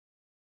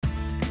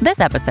This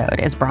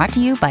episode is brought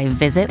to you by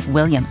Visit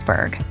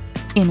Williamsburg.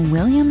 In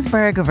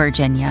Williamsburg,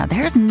 Virginia,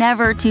 there's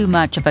never too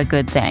much of a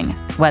good thing.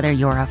 Whether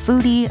you're a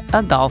foodie,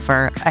 a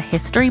golfer, a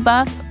history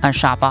buff, a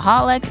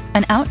shopaholic,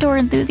 an outdoor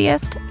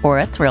enthusiast, or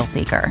a thrill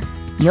seeker,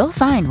 you'll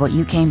find what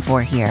you came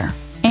for here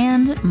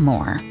and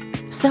more.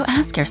 So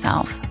ask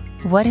yourself,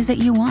 what is it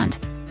you want?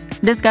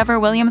 Discover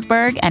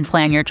Williamsburg and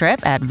plan your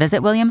trip at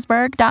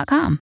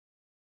visitwilliamsburg.com.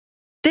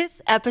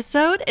 This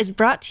episode is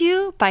brought to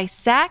you by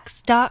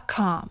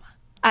Saks.com.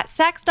 At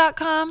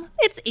Saks.com,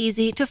 it's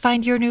easy to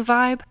find your new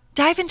vibe.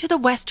 Dive into the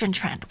Western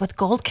trend with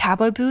gold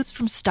cowboy boots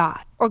from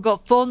Staud, or go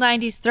full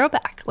 90s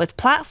throwback with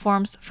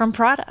platforms from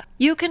Prada.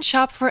 You can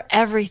shop for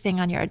everything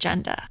on your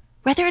agenda,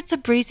 whether it's a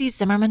breezy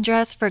Zimmermann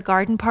dress for a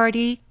garden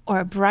party or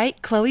a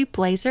bright Chloe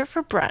blazer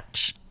for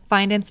brunch.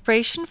 Find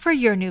inspiration for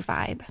your new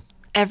vibe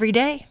every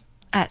day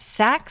at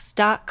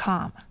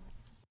Saks.com.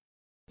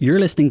 You're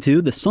listening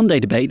to the Sunday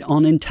debate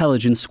on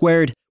Intelligence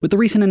Squared, with the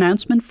recent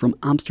announcement from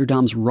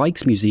Amsterdam's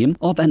Rijksmuseum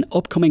of an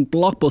upcoming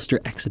blockbuster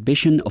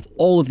exhibition of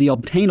all of the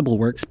obtainable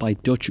works by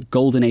Dutch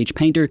Golden Age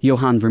painter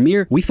Johan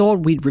Vermeer. We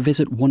thought we'd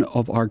revisit one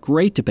of our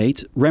great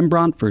debates,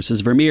 Rembrandt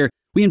versus Vermeer.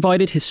 We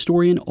invited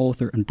historian,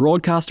 author and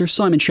broadcaster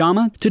Simon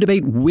Schama to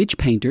debate which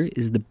painter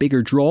is the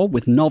bigger draw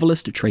with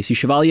novelist Tracy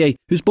Chevalier,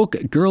 whose book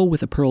Girl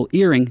with a Pearl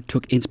Earring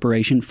took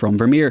inspiration from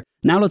Vermeer.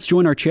 Now let's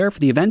join our chair for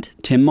the event,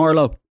 Tim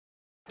Marlowe.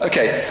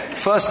 Okay,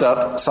 first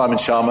up, Simon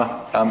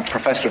Schama,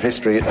 Professor of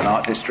History and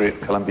Art History at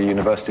Columbia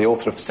University,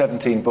 author of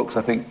 17 books,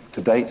 I think,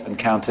 to date and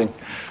counting.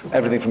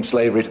 Everything from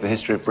slavery to the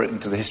history of Britain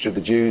to the history of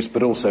the Jews,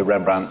 but also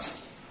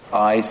Rembrandt's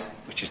Eyes,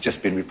 which has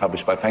just been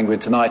republished by Penguin.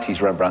 Tonight,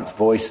 he's Rembrandt's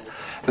voice.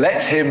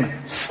 Let him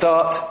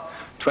start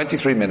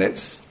 23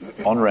 minutes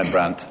on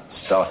Rembrandt,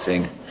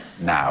 starting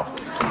now.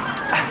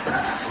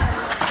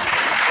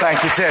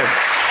 Thank you, Tim.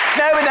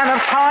 No, we don't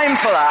have time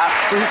for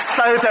that. We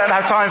so don't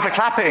have time for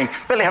clapping.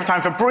 Barely have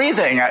time for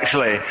breathing,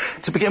 actually.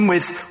 To begin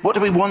with, what do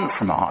we want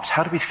from art?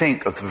 How do we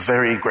think of the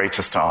very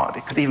greatest art?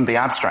 It could even be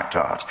abstract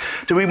art.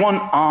 Do we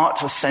want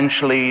art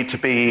essentially to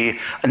be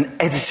an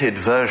edited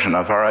version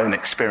of our own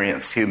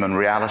experienced human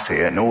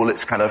reality and all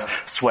its kind of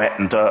sweat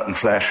and dirt and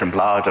flesh and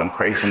blood and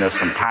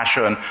craziness and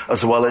passion,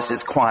 as well as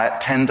its quiet,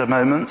 tender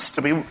moments?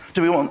 Do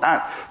we want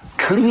that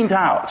cleaned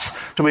out?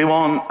 Do we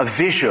want a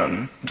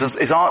vision?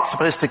 Is art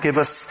supposed to give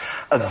us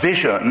a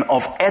vision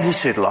of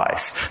edited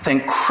life,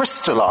 then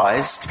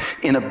crystallized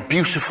in a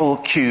beautiful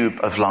cube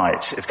of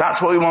light? If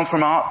that's what we want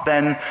from art,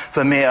 then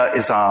Vermeer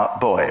is our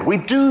boy. We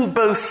do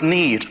both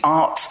need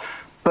art.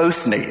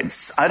 Both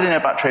needs. I don't know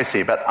about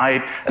Tracy, but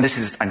I've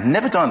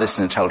never done this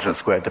in Intelligence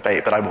Squared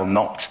debate, but I will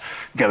not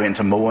go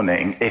into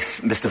mourning if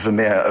Mr.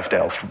 Vermeer of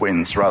Delft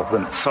wins rather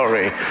than,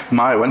 sorry,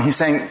 when he's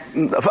saying,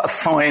 a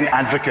fine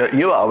advocate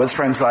you are with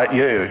friends like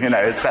you,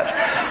 etc.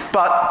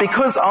 But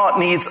because art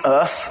needs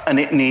earth and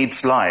it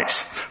needs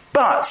light.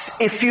 But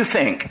if you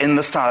think, in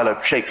the style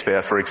of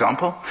Shakespeare, for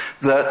example,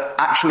 that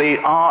actually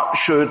art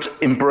should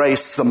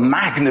embrace the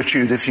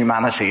magnitude of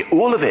humanity,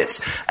 all of it,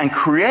 and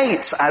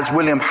create, as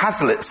William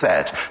Hazlitt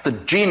said, the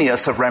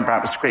genius of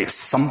Rembrandt was to create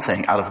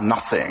something out of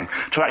nothing,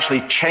 to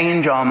actually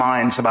change our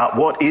minds about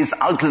what is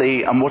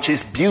ugly and what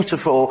is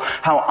beautiful,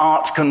 how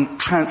art can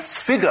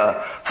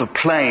transfigure the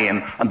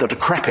plain and the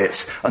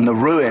decrepit and the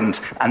ruined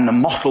and the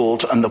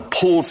mottled and the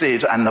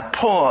palsied and the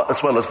poor,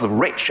 as well as the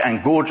rich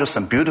and gorgeous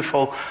and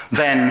beautiful,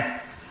 then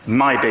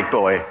my big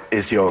boy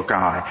is your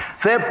guy.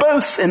 They're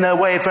both, in their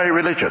way, very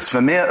religious.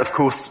 Vermeer, of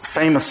course,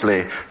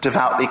 famously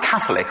devoutly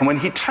Catholic. And when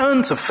he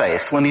turned to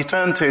faith, when he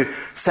turned to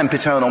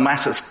sempiternal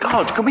matters,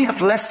 God, can we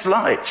have less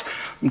light?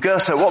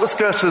 Goethe, what was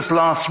Goethe's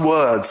last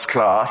words,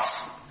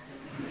 class?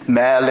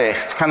 Mehr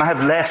Licht. Can I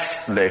have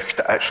less Licht,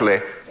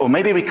 actually? Or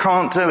maybe we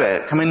can't do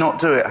it. Can we not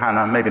do it,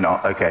 Hannah? Maybe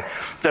not. Okay.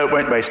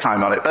 Won't waste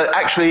time on it. But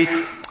actually,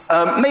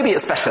 maybe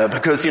it's better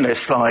because,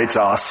 slides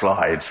are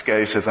slides.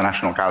 Go to the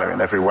National Gallery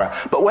and everywhere.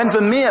 But when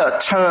Vermeer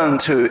turned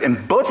to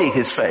embody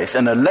his faith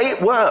in a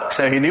late work,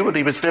 so he knew what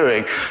he was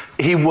doing,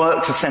 he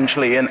worked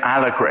essentially in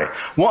allegory.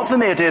 What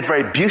Vermeer did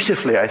very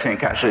beautifully, I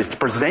think, actually, is to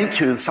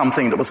present you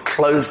something that was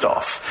closed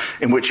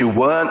off, in which you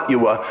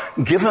were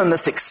given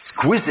this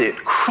exquisite,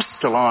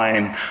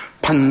 crystalline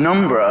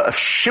penumbra of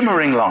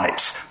shimmering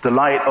light, the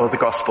light of the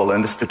gospel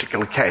in this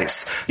particular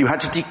case. You had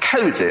to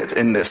decode it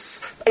in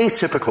this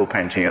atypical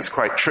painting, it's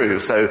quite true.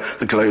 So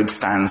the globe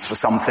stands for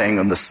something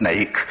and the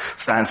snake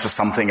stands for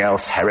something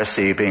else,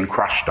 heresy being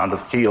crushed under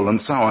the heel and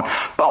so on.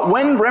 But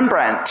when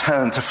Rembrandt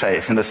turned to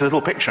faith in this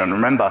little picture, and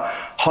remember,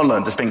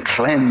 Holland has been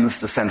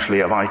cleansed essentially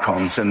of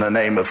icons in the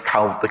name of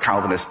the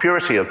Calvinist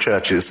purity of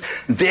churches,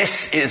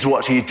 this is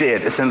what he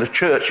did. It's in the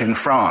church in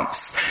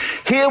France.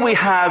 Here we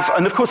have,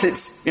 and of course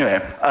it's,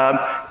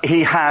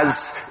 he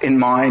has in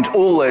mind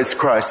all those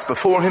Christs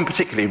before him,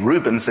 particularly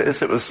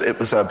Rubens's. It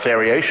was a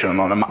variation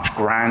on a much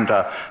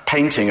grander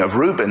painting of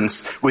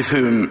Rubens, with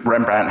whom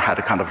Rembrandt had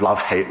a kind of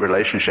love-hate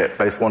relationship,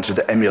 both wanted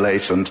to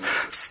emulate and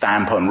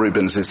stamp on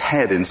Rubens's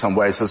head in some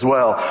ways as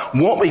well.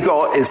 What we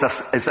got is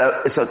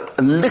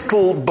a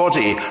little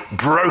body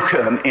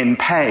broken in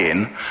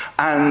pain,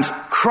 and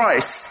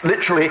Christ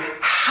literally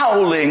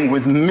howling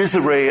with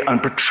misery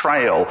and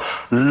betrayal.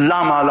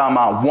 Lama,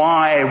 lama,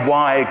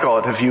 why,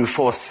 God, have you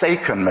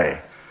forsaken me?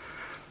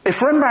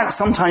 If Rembrandt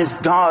sometimes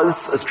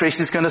does, as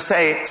Tracy's going to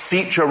say,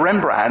 feature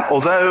Rembrandt,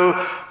 although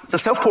the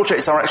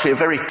self-portraits are actually a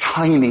very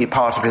tiny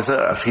part of his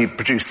oeuvre. He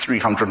produced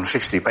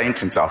 350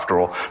 paintings after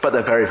all, but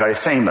they're very, very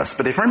famous.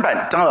 But if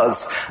Rembrandt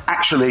does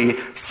actually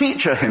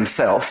feature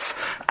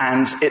himself,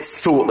 and it's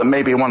thought that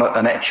maybe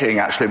an etching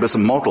actually was a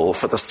model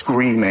for the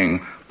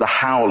screaming, the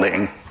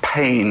howling,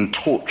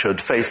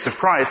 pain-tortured face of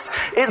Christ,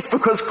 it's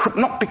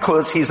not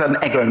because he's an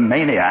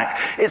egomaniac,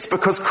 it's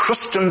because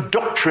Christian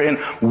doctrine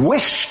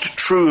wished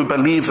true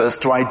believers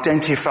to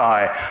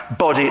identify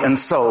body and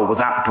soul with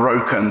that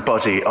broken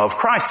body of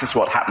Christ. Is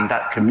what happened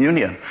at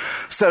communion.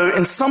 So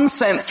in some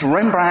sense,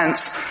 Rembrandt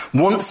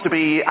wants to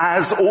be,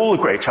 as all the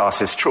great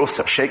artists,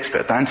 Chaucer,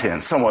 Shakespeare, Dante,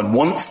 and so on,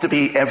 wants to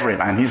be every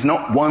man. He's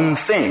not one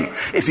thing.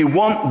 If you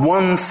want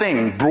one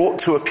thing brought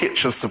to a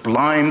pitch of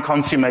sublime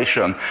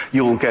consummation,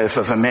 you'll go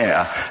for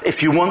Vermeer.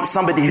 If you want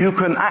somebody who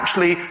can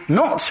actually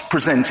not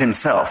present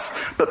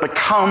himself, but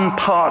become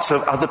part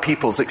of other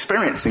people's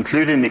experience,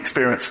 including the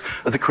experience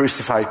of the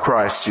crucified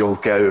Christ, you'll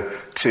go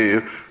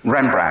to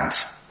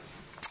Rembrandt.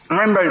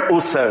 Rembrandt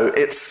also,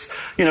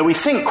 we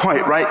think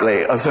quite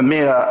rightly of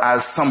Vermeer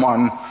as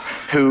someone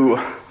who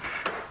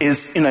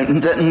is,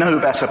 no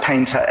better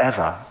painter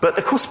ever. But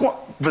of course what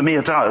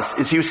Vermeer does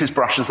is use his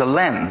brush as a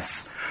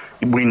lens.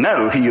 We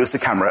know he used the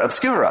camera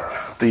obscura.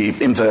 The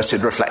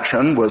inverted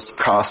reflection was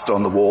cast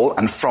on the wall,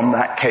 and from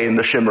that came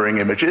the shimmering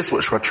images,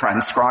 which were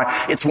transcribed.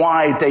 It's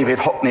why David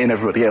Hockney and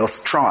everybody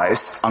else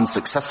tries,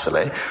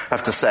 unsuccessfully, I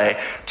have to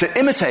say, to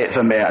imitate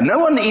Vermeer. No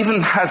one even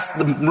has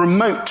the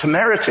remote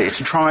temerity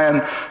to try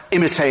and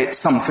imitate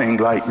something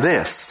like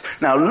this.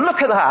 Now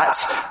look at that,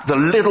 the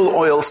little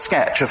oil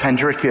sketch of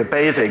Hendrikia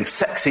bathing,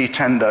 sexy,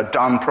 tender,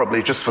 done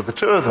probably just for the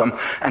two of them,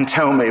 and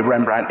tell me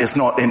Rembrandt is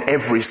not in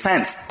every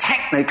sense,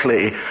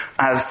 technically,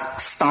 as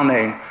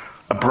stunning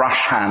a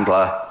brush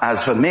handler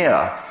as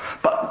Vermeer.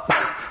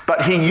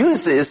 But he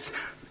uses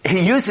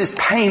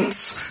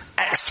paints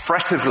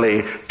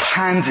expressively,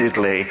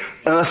 candidly,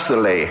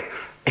 earthily.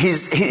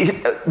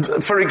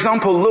 For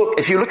example, look,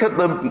 if you look at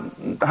her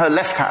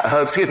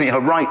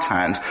right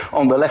hand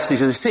on the left,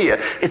 as you see it,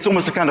 it's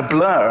almost a kind of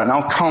blur, and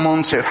I'll come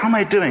on to, how am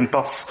I doing,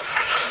 boss?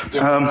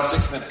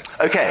 6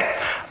 minutes. Okay.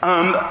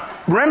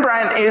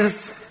 Rembrandt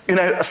is,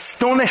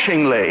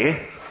 astonishingly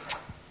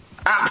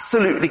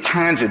absolutely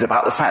candid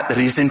about the fact that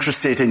he's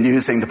interested in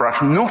using the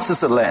brush not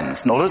as a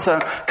lens, not as a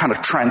kind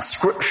of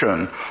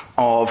transcription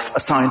of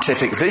a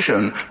scientific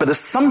vision, but as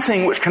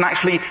something which can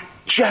actually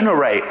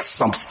generate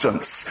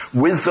substance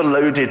with the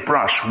loaded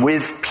brush,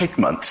 with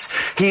pigment.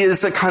 He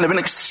is a kind of an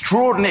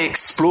extraordinary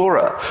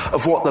explorer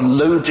of what the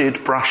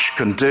loaded brush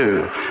can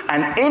do.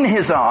 And in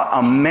his art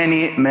are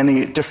many,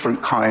 many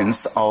different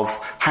kinds of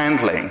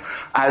handling.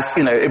 As,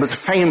 it was a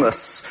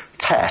famous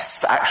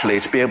test, actually,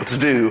 to be able to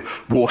do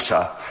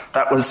water.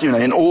 That was,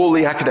 in all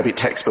the academic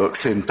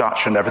textbooks in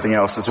Dutch and everything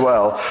else as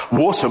well,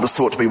 water was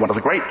thought to be one of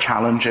the great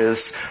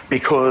challenges,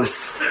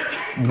 because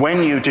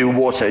when you do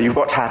water, you've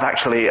got to have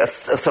actually a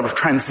sort of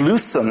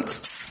translucent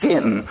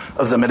skin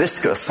of the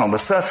meniscus on the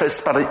surface,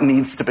 but it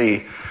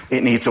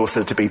needs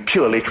also to be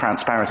purely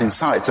transparent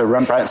inside. So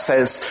Rembrandt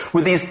says,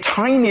 with these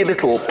tiny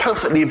little,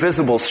 perfectly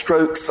visible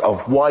strokes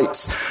of white,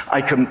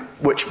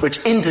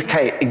 which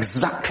indicate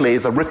exactly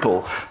the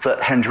ripple that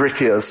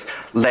Hendrikia's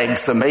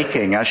legs are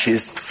making as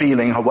she's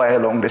feeling her way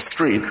along this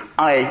street.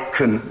 I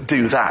can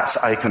do that.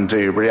 I can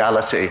do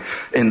reality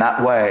in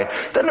that way.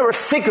 Then there are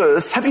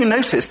figures. Have you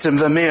noticed in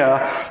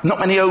Vermeer, not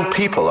many old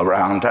people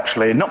around,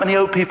 actually. Not many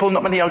old people,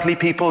 not many ugly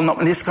people, not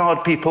many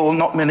scarred people,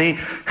 not many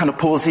kind of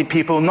palsy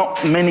people,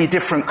 not many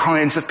different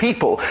kinds of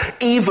people.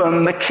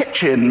 Even the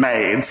kitchen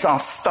maids are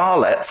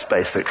starlets,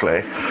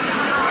 basically,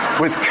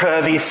 with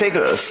curvy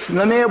figures.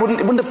 Vermeer it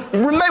wouldn't have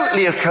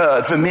remotely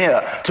occurred,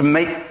 Vermeer, to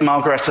make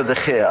Margaretha de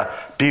Geer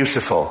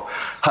beautiful.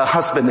 Her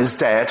husband is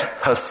dead.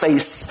 Her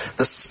face,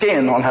 the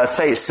skin on her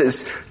face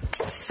is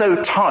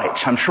so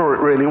tight, I'm sure it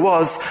really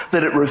was,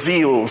 that it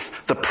reveals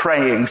the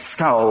praying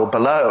skull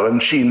below,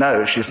 and she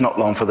knows she's not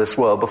long for this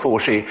world before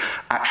she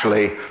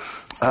actually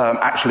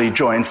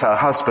joins her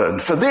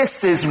husband. For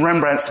this is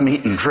Rembrandt's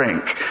meat and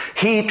drink.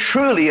 He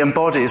truly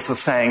embodies the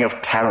saying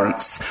of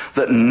Terence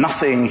that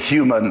nothing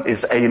human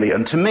is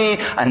alien to me,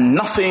 and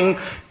nothing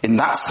in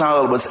that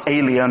style was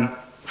alien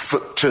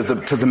to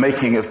the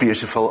making of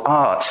beautiful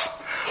art.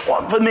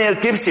 What Vermeer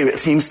gives you, it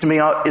seems to me,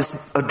 are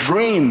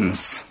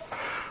dreams.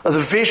 Are the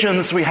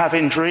visions we have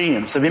in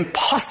dreams of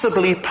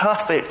impossibly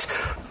perfect,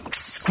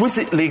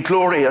 exquisitely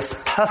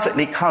glorious,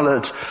 perfectly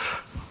coloured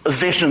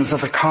visions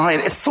of a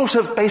kind. It's sort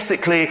of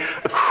basically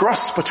a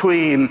cross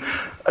between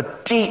a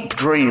deep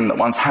dream that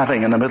one's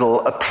having in the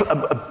middle,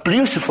 a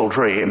beautiful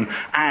dream,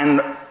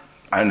 and,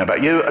 I don't know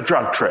about you, a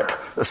drug trip,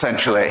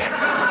 essentially,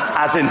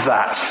 as in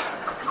that.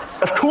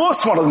 Of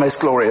course, one of the most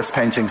glorious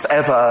paintings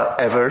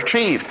ever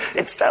achieved.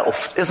 It's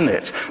Delft, isn't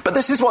it? But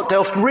this is what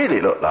Delft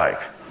really looked like.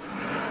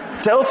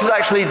 Delft had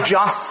actually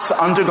just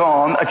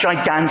undergone a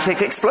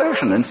gigantic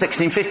explosion in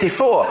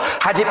 1654.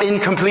 Had it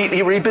been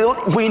completely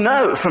rebuilt? We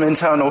know from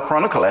internal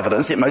chronicle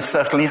evidence it most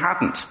certainly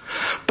hadn't.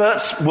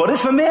 But what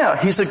is Vermeer?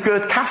 He's a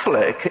good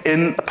Catholic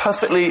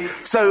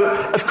So,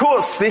 of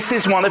course, this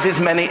is one of his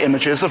many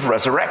images of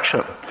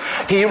resurrection.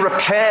 He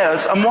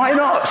repairs, and why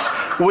not?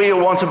 We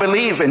want to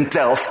believe in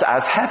Delft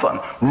as heaven,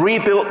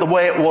 rebuilt the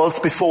way it was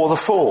before the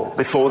fall,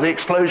 before the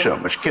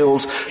explosion, which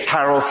killed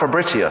Karel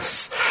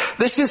Fabritius.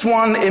 This is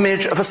one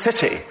image of a city.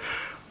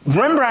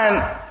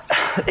 Rembrandt,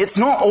 it's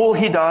not all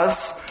he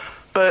does,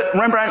 but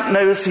Rembrandt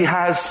knows he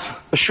has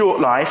a short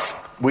life.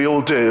 We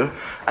all do.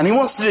 And he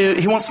wants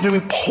to do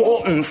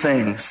important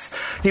things.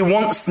 He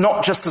wants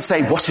not just to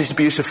say, what is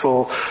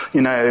beautiful,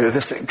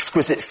 this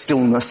exquisite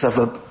stillness of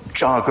a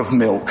jug of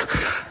milk.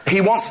 He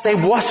wants to say,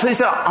 what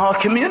is our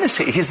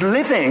community?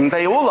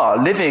 They all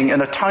are living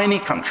in a tiny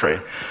country,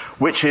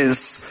 which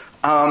is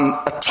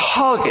a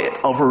target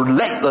of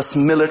relentless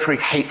military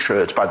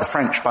hatred by the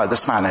French, by the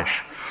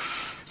Spanish.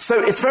 So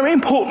it's very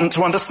important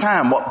to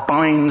understand what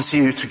binds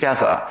you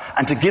together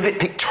and to give it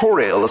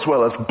pictorial as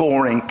well as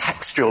boring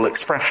textual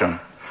expression.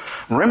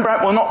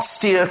 Rembrandt will not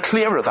steer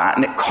clear of that,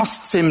 and it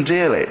costs him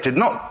dearly. It did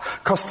not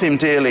cost him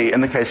dearly in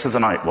the case of The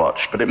Night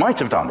Watch, but it might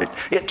have done.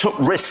 It took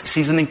risks.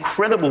 He's an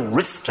incredible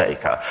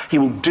risk-taker. He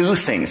will do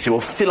things. He will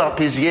fill up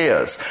his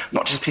years,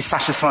 not just be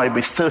satisfied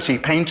with 30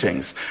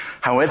 paintings,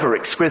 however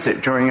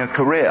exquisite, during a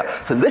career.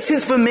 So this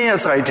is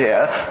Vermeer's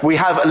idea. We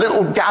have a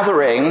little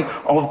gathering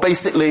of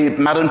basically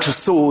Madame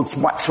Tussauds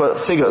waxwork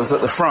figures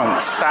at the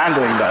front,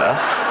 standing there.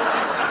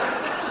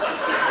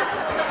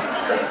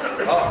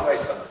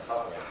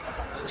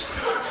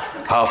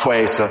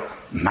 Halfway to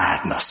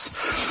madness.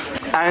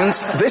 And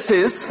this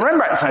is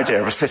Rembrandt's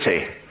idea of a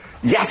city.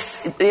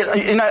 Yes,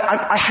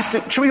 I have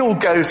to... Shall we all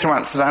go to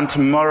Amsterdam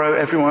tomorrow,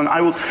 everyone?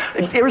 I will,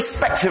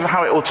 irrespective of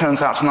how it all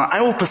turns out tonight,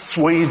 I will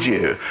persuade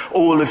you,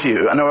 all of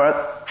you, and there are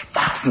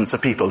thousands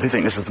of people who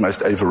think this is the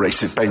most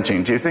overrated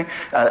painting, do you think,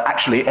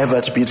 actually ever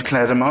to be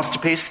declared a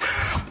masterpiece.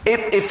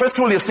 First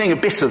of all, you're seeing a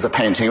bit of the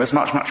painting. It was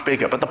much, much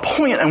bigger. But the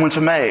point I want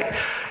to make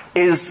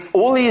is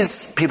all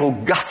these people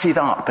gutted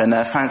up in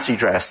their fancy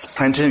dress,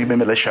 pretending to be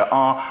militia,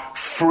 are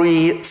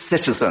free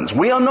citizens.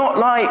 We are not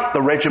like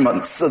the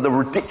regiments, the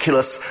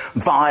ridiculous,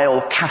 vile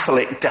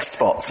Catholic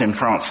despots in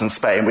France and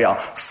Spain. We are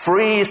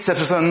free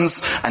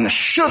citizens, and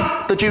should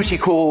the duty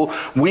call,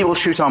 we will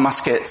shoot our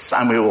muskets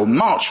and we will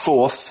march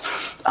forth,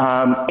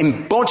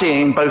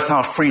 embodying both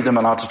our freedom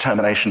and our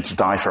determination to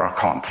die for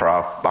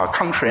our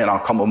country and our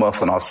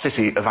Commonwealth and our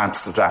city of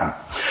Amsterdam.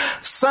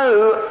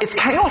 So it's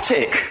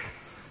chaotic.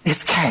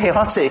 It's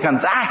chaotic,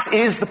 and that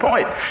is the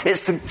point.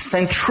 It's the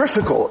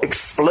centrifugal,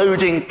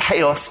 exploding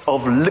chaos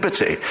of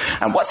liberty.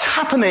 And what's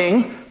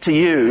happening to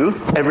you,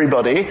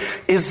 everybody,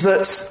 is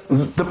that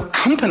the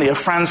company of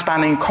Franz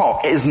Banning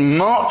Koch is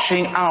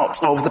marching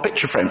out of the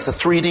picture frame. It's a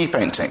 3D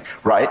painting,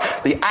 right?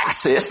 The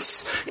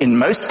axis in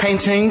most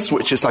paintings,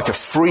 which is like a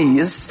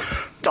frieze,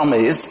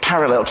 dummies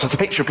parallel to the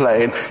picture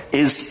plane,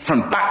 is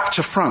from back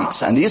to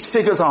front. And these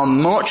figures are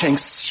marching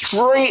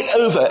straight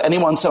over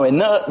anyone so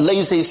inert,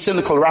 lazy,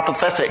 cynical, or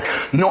apathetic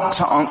not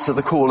to answer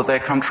the call of their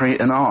country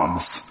in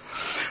arms.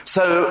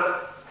 So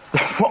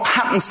what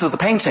happens to the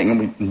painting, and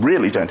we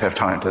really don't have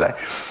time today,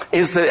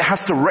 is that it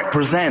has to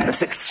represent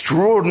this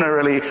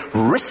extraordinarily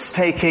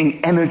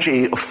risk-taking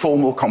energy of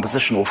formal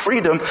compositional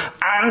freedom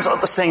and at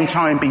the same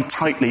time be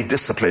tightly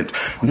disciplined,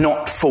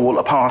 not fall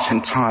apart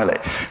entirely.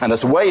 And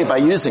as a way, by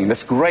using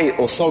this great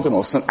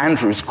orthogonal St.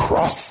 Andrew's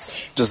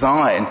cross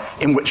design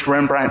in which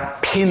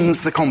Rembrandt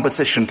pins the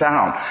composition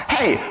down.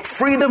 Hey,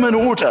 freedom and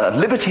order,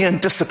 liberty and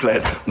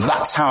discipline,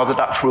 that's how the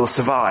Dutch will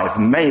survive,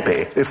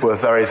 maybe, if we're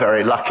very,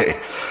 very lucky.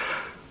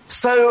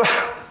 So,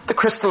 the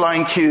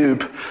crystalline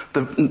cube,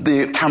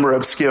 the camera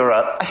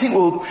obscura, I think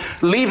we'll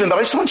leave him, but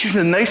I just want you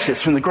to notice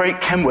from the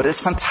great Kenwood,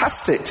 it's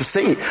fantastic to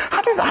see.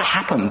 How did that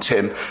happen,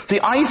 Tim? The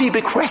Ivy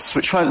bequests,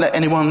 which won't let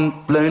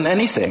anyone loan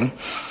anything.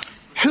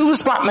 Who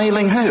was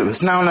blackmailing who?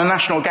 It's now in the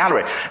National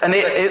Gallery. And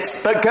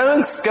but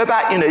go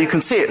back, you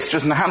can see it's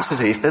just in the Hampstead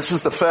Heath. This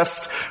was the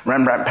first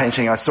Rembrandt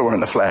painting I saw in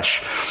the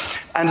flesh.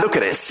 And look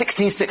at it,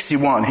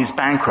 1661, he's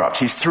bankrupt.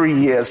 He's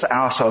 3 years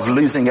out of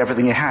losing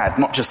everything he had.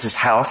 Not just his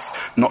house,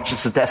 not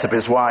just the death of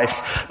his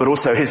wife, but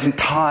also his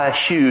entire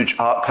huge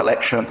art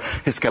collection,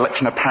 his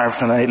collection of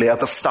paraphernalia,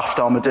 the stuffed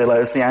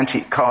armadillos, the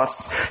antique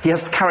casts. He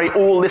has to carry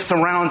all this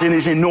around in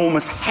his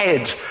enormous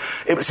head.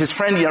 It was his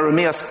friend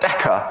Jeremias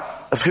Dekker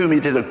of whom he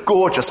did a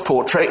gorgeous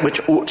portrait,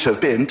 which ought to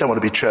have been, don't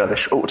want to be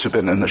churlish, ought to have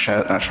been in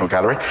the National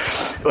Gallery,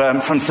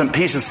 from St.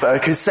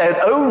 Petersburg, who said,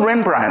 "Oh,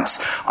 Rembrandt,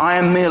 I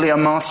am merely a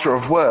master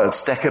of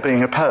words, Dekker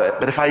being a poet,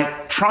 but if I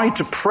tried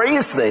to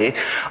praise thee,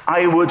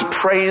 I would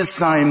praise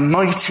thy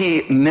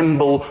mighty,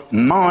 nimble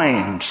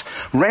mind."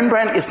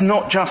 Rembrandt is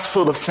not just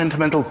full of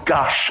sentimental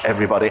gush,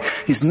 everybody.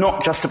 He's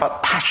not just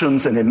about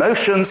passions and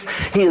emotions.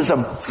 He is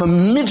a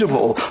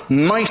formidable,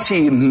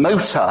 mighty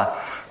motor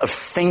of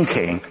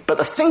thinking, but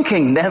the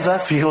thinking never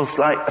feels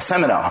like a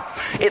seminar.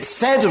 It's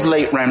said of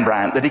late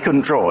Rembrandt that he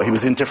couldn't draw. He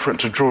was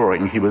indifferent to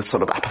drawing. He was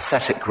sort of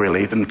apathetic,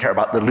 really. He didn't care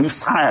about the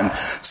loose hand.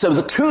 So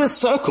the two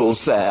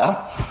circles there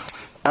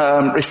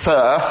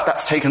refer,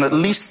 that's taken at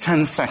least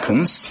 10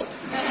 seconds,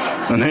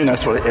 and who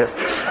knows what it is.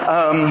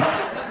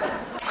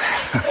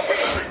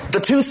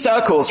 The two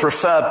circles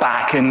refer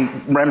back in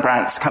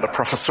Rembrandt's kind of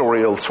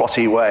professorial,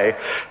 twatty way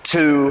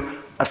to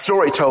a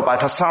story told by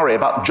Vasari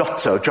about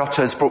Giotto.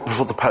 Giotto is brought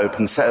before the Pope,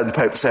 and the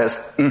Pope says,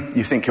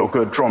 "You think you're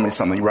good, draw me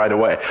something right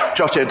away."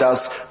 Giotto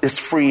does this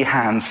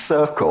freehand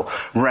circle.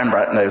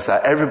 Rembrandt knows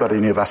that. Everybody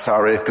knew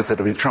Vasari because it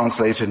had been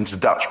translated into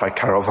Dutch by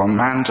Karel van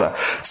Mander.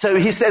 So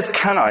he says,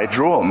 "Can I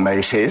draw,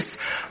 mateys?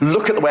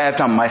 Look at the way I've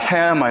done my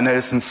hair, my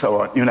nose, and so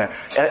on.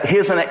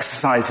 Here's an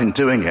exercise in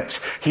doing it."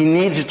 He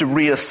needed to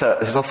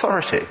reassert his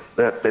authority.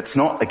 It's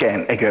not,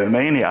 again,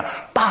 egomania.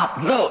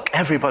 But look,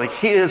 everybody,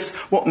 here's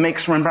what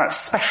makes Rembrandt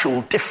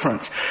special,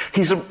 different.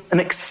 He's an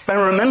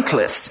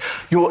experimentalist.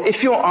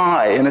 If your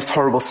eye in this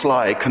horrible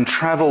slide can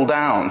travel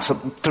down to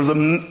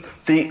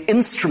the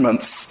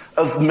instruments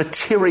of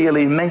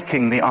materially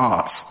making the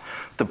art,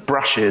 the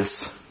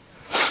brushes,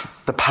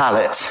 the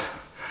palette,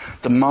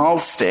 the mahl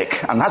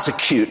stick, and that's a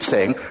cute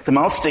thing. The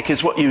mahl stick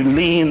is what you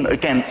lean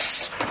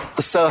against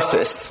the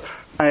surface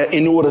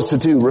in order to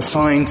do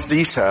refined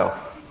detail.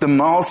 The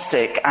mahl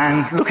stick,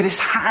 and look at his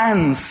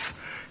hands.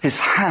 His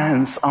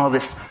hands are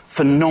this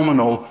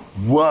phenomenal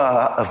whir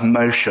of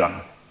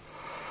motion.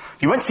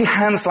 You won't see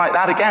hands like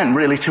that again,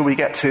 really, till we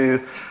get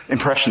to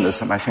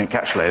Impressionism, I think,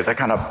 actually.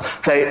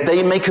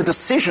 They make a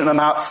decision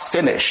about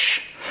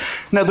finish.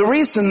 Now, another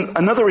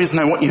reason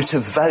I want you to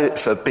vote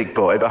for Big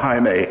Boy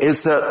behind me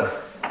is that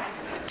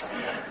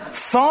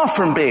far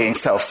from being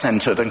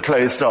self-centered and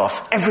closed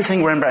off,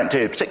 everything Rembrandt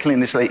did, particularly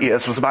in his late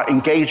years, was about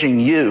engaging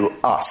you,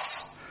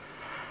 us.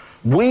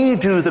 We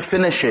do the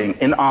finishing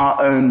in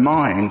our own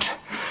mind.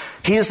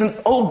 He is an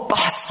old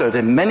bastard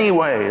in many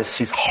ways.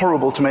 He's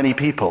horrible to many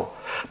people.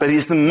 But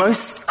he's the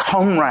most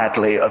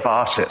comradely of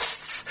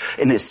artists.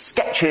 In his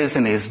sketches,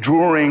 in his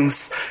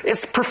drawings,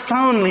 it's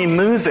profoundly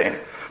moving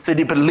that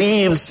he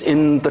believes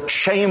in the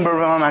chamber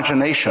of our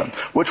imagination,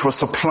 which will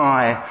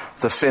supply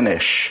the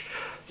finish.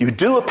 You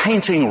do a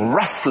painting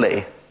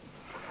roughly,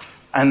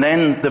 and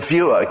then the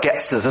viewer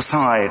gets to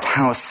decide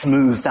how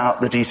smoothed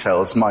out the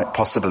details might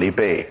possibly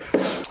be.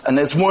 And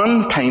there's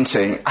one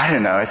painting, I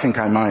don't know, I think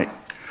I might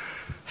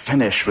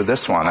finish with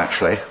this one,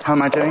 actually. How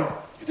am I doing?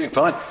 You're doing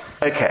fine.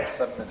 Okay.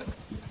 7 minutes.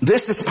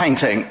 This is a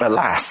painting,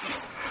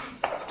 alas.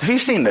 Have you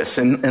seen this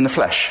in the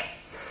flesh?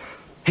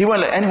 He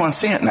won't let anyone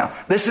see it now.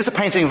 This is a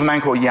painting of a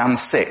man called Jan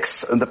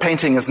Six, and the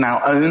painting is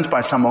now owned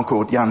by someone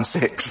called Jan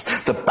Six,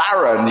 the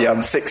Baron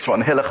Jan Six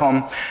von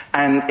Hillegom,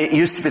 and it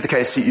used to be the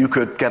case that you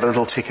could get a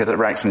little ticket at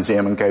the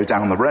Rijksmuseum and go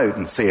down the road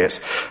and see it,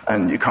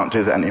 and you can't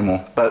do that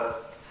anymore.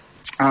 But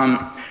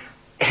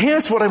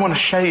here's what I want to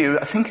show you.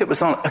 I think it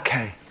was on...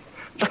 Okay,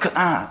 look at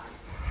that.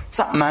 Is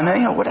that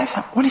Manet or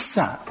whatever? What is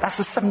that? That's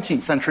a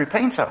 17th century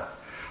painter.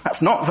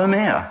 That's not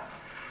Vermeer.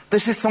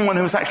 This is someone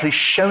who is actually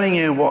showing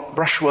you what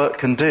brushwork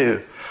can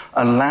do,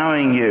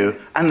 allowing you,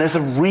 and there's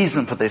a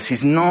reason for this.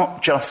 He's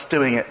not just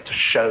doing it to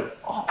show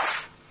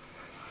off.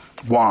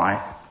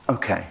 Why?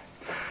 Okay.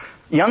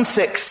 Jan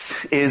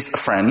Six is a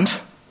friend,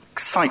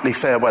 slightly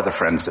fair weather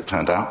friends, it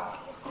turned out.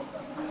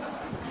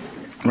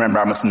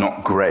 Rembrandt was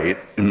not great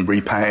in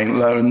repaying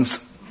loans.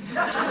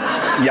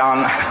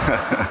 Jan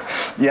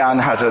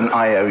had an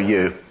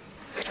IOU,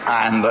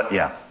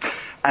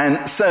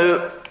 and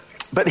so,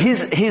 but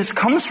he's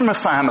comes from a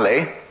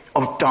family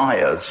of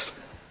dyers,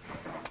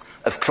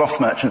 of cloth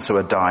merchants who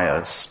are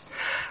dyers.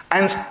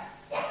 And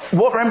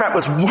what Rembrandt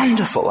was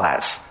wonderful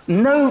at,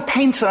 no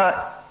painter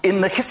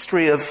in the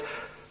history of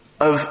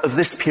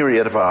this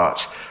period of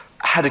art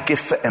had a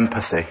gift for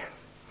empathy.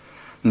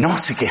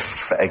 Not a gift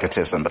for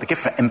egotism, but a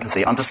gift for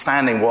empathy,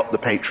 understanding what the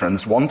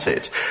patrons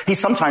wanted. He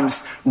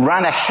sometimes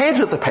ran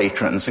ahead of the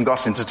patrons and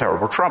got into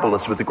terrible trouble,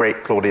 as with the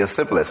great Claudius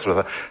Civilis with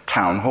a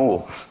town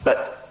hall.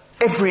 But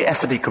every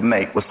effort he could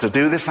make was to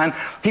do this, and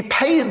he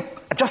paid,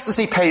 just as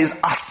he pays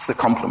us the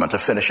compliment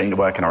of finishing the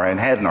work in our own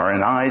head and our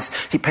own eyes,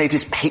 he paid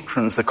his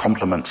patrons the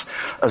compliment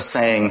of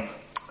saying,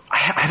 I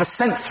have a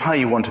sense of how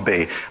you want to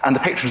be. And the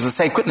patrons would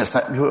say, goodness,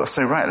 you are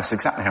so right, that's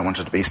exactly how I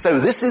wanted to be.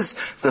 So this is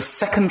the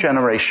second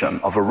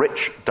generation of a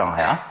rich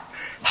dyer,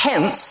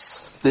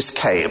 hence this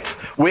cape,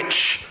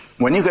 which,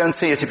 when you go and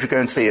see it, if you go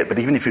and see it, but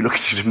even if you look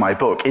at it in my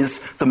book, is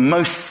the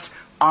most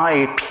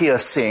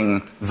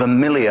eye-piercing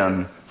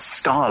vermilion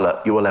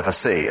scarlet you will ever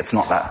see. It's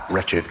not that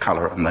wretched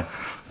colour on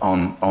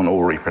on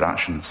all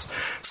reproductions.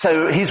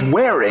 So he's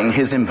wearing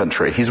his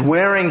inventory, he's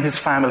wearing his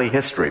family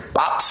history,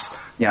 but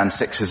Jan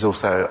Six is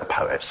also a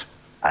poet,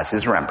 as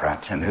is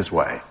Rembrandt in his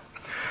way.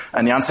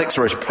 And Jan Six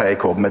wrote a play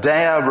called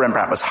Medea.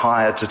 Rembrandt was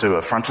hired to do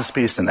a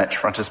frontispiece, an etched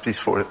frontispiece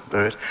for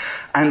it.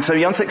 And so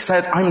Jan Six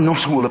said, I'm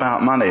not all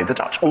about money. The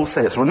Dutch all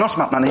say this. We're not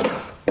about money.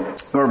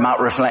 We're about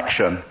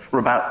reflection. We're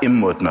about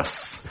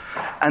inwardness.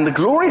 And the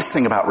glorious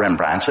thing about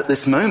Rembrandt at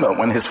this moment,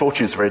 when his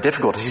fortunes are very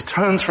difficult, is he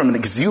turns from an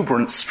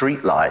exuberant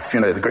street life,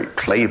 the great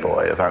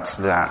playboy of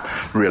Amsterdam,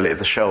 really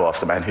the show-off,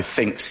 the man who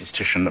thinks he's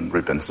Titian and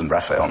Rubens and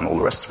Raphael and all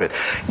the rest of it,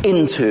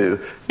 into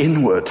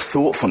inward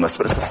thoughtfulness.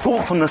 But it's the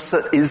thoughtfulness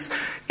that is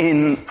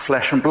in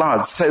flesh and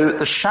blood. So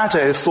the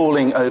shadow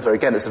falling over,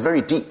 again, it's a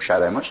very deep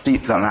shadow, much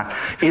deeper than that,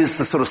 is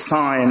the sort of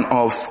sign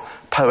of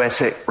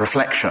poetic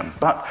reflection.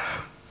 But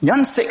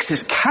Jan Six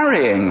is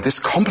carrying this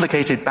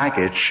complicated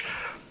baggage.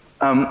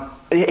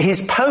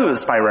 He's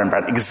posed by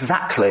Rembrandt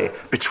exactly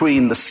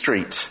between the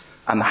street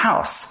and the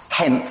house.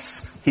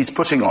 Hence, he's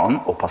putting on,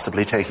 or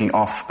possibly taking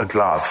off, a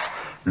glove.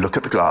 Look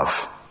at the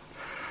glove.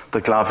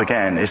 The glove,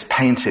 again, is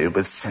painted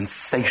with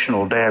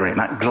sensational daring.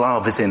 That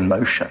glove is in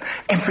motion.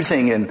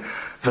 Everything in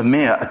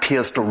Vermeer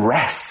appears to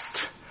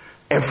rest.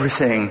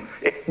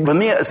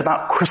 Vermeer is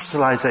about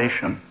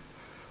crystallization.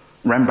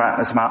 Rembrandt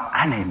is about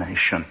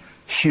animation,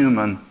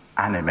 human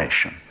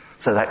animation.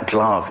 So that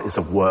glove is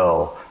a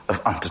whirl of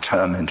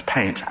undetermined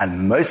paint,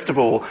 and most of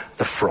all,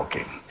 the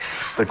frogging,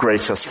 the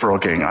greatest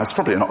frogging. It's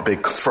probably not a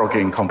big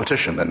frogging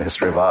competition in the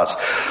history of art,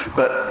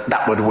 but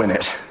that would win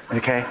it,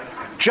 okay?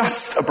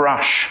 Just a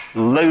brush,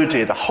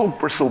 loaded, a whole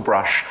bristle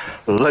brush,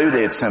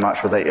 loaded so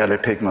much with that yellow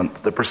pigment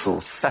that the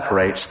bristles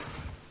separate.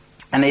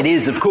 And it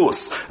is, of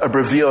course, a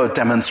bravura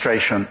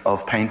demonstration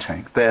of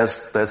painting.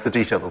 There's the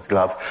detail of the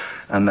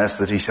glove, and there's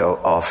the detail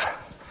of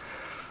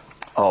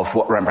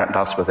what Rembrandt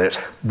does with it.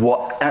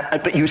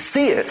 But you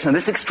see it, and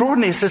this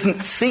extraordinary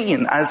isn't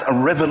seen as a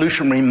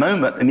revolutionary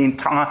moment in the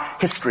entire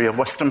history of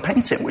Western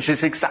painting, which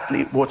is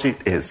exactly what it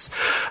is.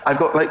 I've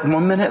got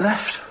 1 minute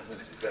left.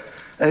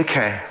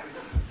 Okay.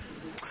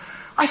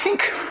 I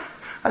think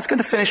I was going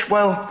to finish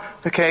well.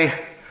 Okay,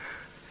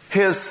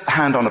 here's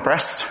hand on the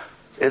breast.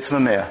 It's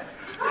Vermeer.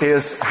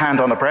 Here's hand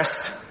on the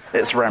breast.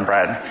 It's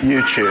Rembrandt.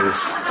 You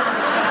choose.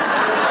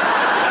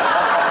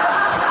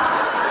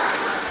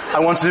 I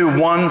want to do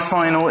one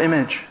final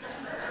image.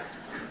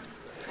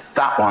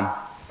 That one.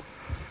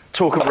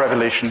 Talk of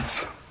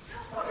revolutions.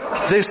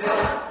 This.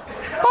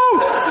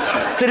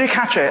 Oh! Did you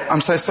catch it? I'm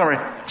so sorry.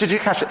 Did you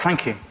catch it?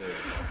 Thank you.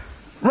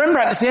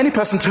 Rembrandt is the only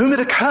person to whom it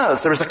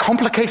occurs. There is a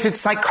complicated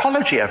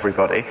psychology,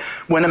 everybody,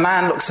 when a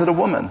man looks at a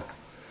woman.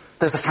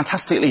 There's a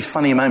fantastically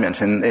funny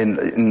moment in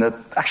the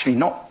actually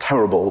not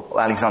terrible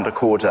Alexander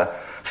Korda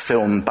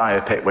film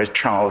biopic with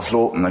Charles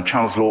Laughton, and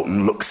Charles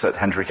Laughton looks at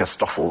Hendrika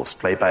Stoffels,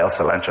 played by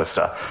Elsa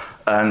Lanchester,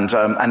 and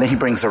then he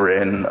brings her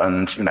in,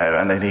 and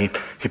then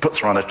he puts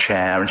her on a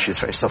chair, and she's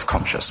very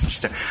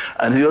self-conscious,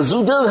 and he goes,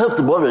 "You don't have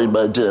to worry,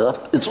 my dear.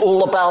 It's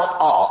all about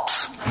art."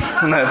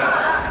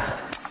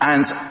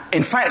 And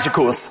in fact, of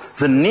course,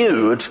 the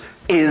nude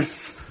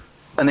is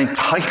an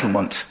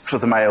entitlement for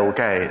the male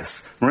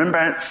gaze.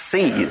 Rembrandt,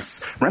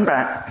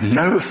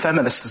 no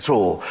feminist at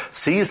all,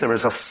 sees there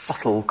is a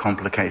subtle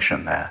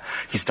complication there.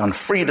 He's done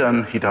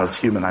freedom, he does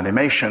human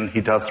animation, he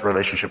does the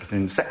relationship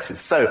between the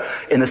sexes. So,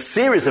 in a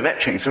series of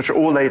etchings, which are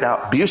all laid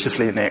out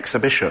beautifully in the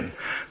exhibition,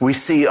 we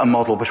see a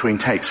model between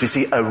takes. We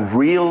see a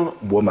real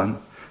woman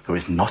who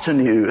is not a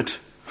nude,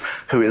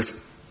 who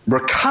is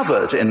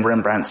recovered in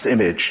Rembrandt's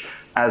image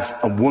as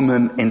a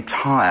woman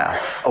entire,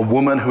 a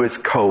woman who is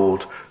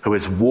cold, who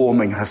is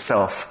warming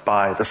herself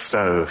by the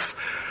stove.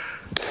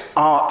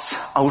 Art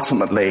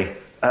ultimately,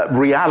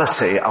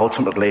 reality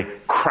ultimately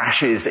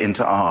crashes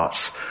into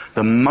art.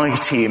 The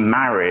mighty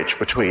marriage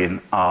between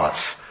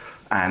art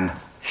and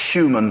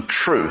human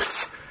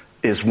truth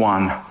is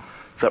one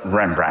that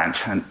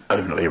Rembrandt and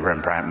only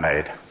Rembrandt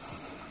made.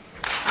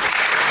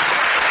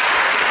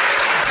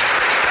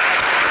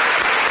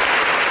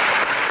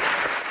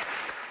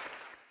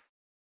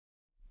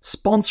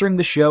 Sponsoring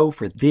the show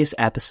for this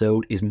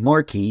episode is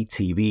Marquee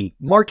TV.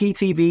 Marquee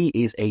TV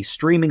is a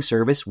streaming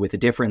service with a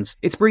difference.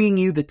 It's bringing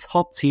you the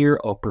top tier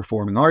of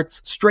performing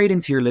arts straight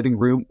into your living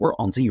room or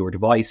onto your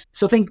device.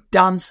 So think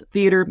dance,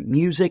 theatre,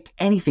 music,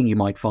 anything you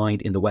might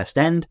find in the West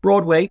End,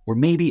 Broadway, or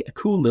maybe a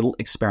cool little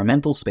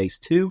experimental space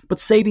too, but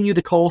saving you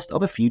the cost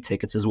of a few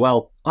tickets as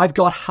well. I've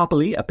got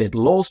happily a bit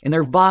lost in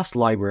their vast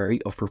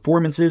library of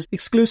performances,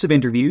 exclusive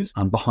interviews,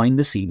 and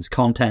behind-the-scenes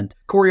content.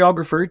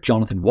 Choreographer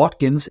Jonathan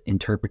Watkins'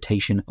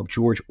 interpretation of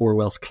George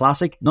Orwell's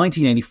classic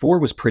 1984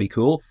 was pretty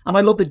cool, and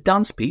I love the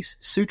dance piece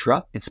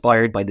Sutra,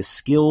 inspired by the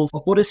skills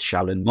of Buddhist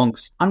Shaolin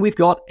monks. And we've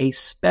got a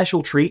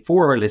special treat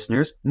for our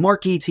listeners.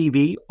 Marquee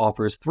TV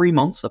offers 3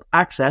 months of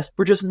access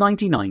for just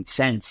 99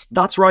 cents.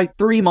 That's right,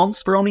 3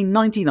 months for only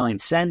 99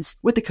 cents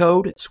with the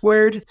code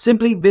SQUARED.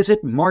 Simply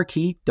visit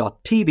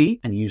marquee.tv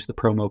and use the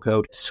promo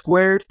code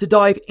SQUARED to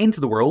dive into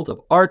the world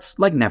of arts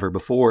like never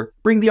before.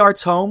 Bring the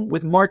arts home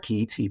with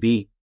Marquee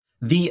TV.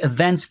 The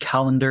events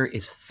calendar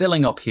is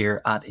filling up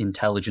here at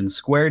Intelligence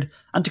Squared,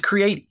 and to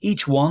create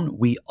each one,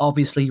 we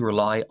obviously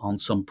rely on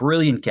some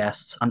brilliant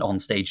guests and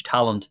onstage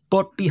talent.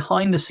 But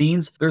behind the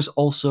scenes, there's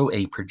also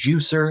a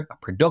producer, a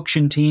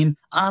production team,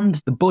 and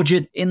the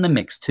budget in the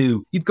mix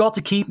too. You've got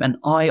to keep an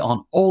eye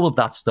on all of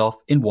that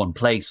stuff in one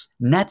place.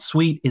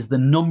 NetSuite is the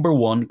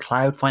 #1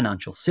 cloud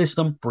financial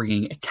system,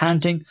 bringing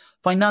accounting,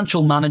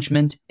 financial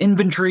management,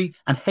 inventory,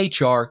 and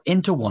HR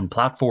into one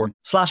platform,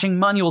 slashing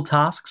manual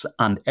tasks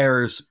and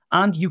errors.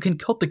 And you can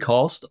cut the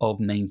cost of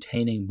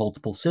maintaining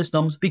multiple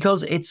systems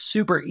because it's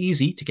super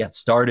easy to get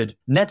started.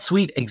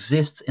 NetSuite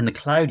exists in the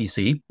cloud, you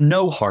see,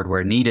 no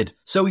hardware needed,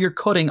 so you're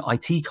cutting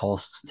IT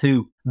costs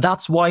too.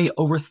 That's why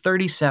over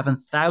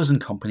 37,000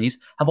 companies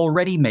have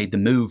already made the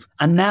move.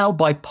 And now,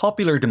 by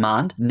popular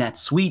demand,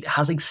 NetSuite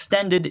has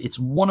extended its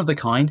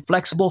one-of-a-kind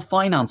flexible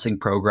financing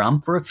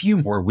program for a few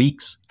more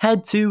weeks.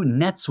 Head to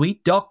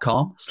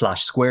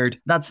netsuite.com/squared.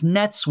 That's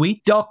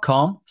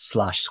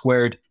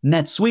netsuite.com/squared.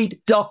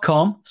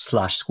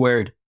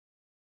 netsuite.com/squared.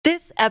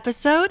 This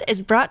episode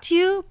is brought to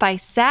you by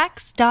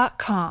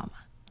Saks.com.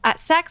 At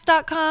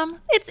Saks.com,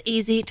 it's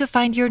easy to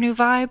find your new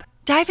vibe.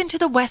 Dive into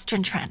the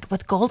Western trend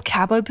with gold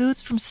cowboy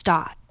boots from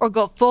Stott, or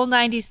go full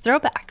 90s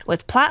throwback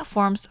with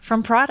platforms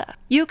from Prada.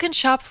 You can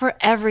shop for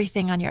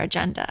everything on your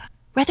agenda,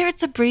 whether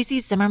it's a breezy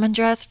Zimmermann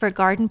dress for a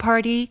garden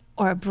party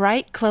or a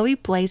bright Chloe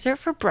blazer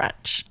for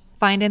brunch.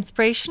 Find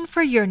inspiration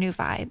for your new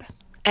vibe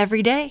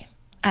every day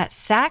at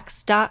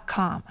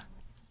Saks.com.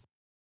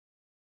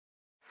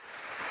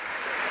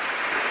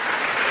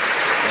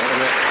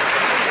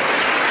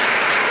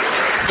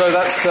 So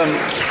that's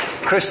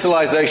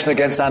crystallization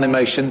against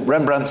animation,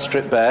 Rembrandt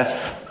stripped bare.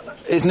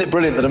 Isn't it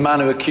brilliant that a man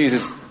who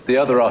accuses the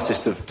other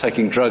artist of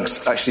taking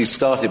drugs actually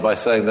started by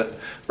saying that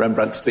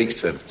Rembrandt speaks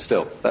to him?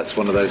 Still, that's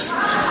one of those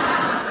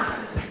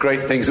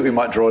great things that we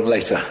might draw on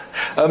later.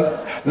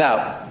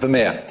 Now,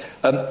 Vermeer.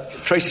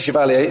 Tracy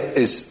Chevalier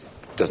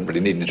doesn't really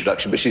need an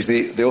introduction, but she's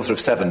the author of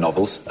 7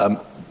 novels,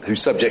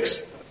 whose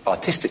subjects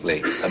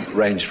artistically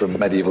range from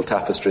medieval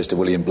tapestries to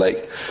William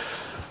Blake,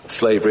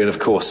 slavery, and of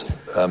course,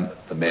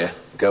 Vermeer.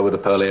 Girl with a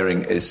Pearl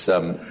Earring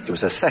it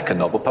was her second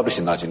novel, published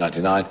in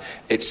 1999.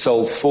 It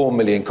sold 4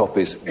 million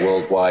copies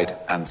worldwide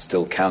and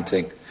still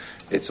counting.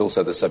 It's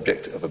also the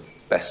subject of a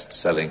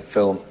best-selling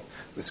film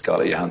with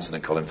Scarlett Johansson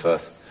and Colin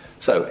Firth.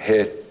 So,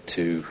 here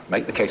to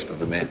make the case for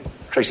Vermeer,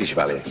 Tracy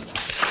Chevalier.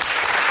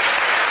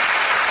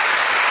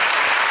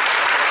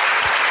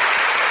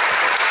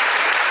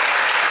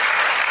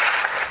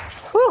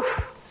 Whew,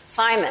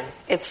 Simon,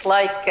 it's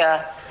like...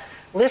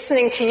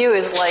 listening to you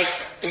is like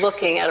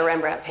looking at a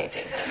Rembrandt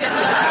painting.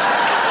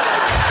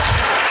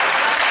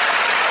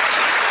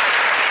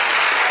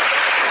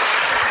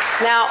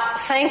 Now,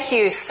 thank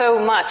you so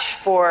much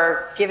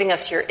for giving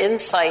us your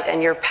insight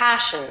and your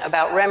passion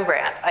about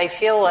Rembrandt. I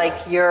feel like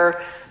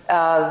you're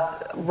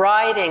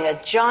riding a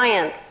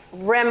giant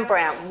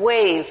Rembrandt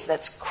wave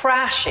that's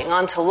crashing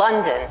onto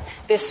London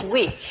this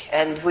week.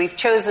 And we've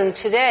chosen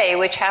today,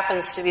 which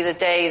happens to be the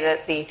day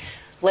that the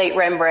late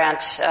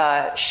Rembrandt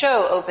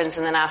show opens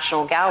in the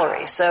National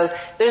Gallery. So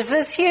there's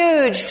this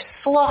huge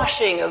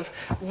sloshing of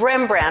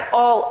Rembrandt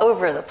all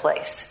over the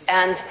place.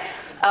 And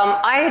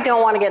I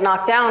don't want to get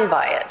knocked down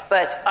by it,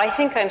 but I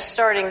think I'm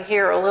starting to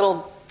hear a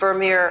little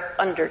Vermeer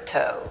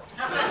undertow.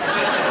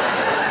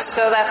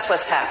 So that's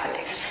what's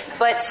happening.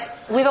 But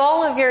with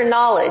all of your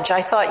knowledge,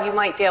 I thought you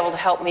might be able to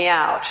help me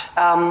out.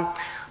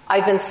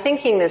 I've been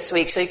thinking this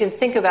week, so you can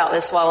think about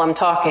this while I'm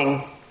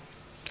talking.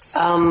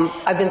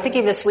 I've been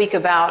thinking this week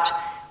about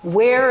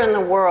where in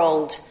the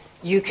world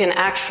you can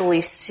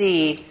actually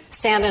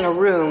stand in a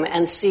room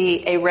and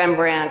see a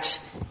Rembrandt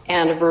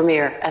and a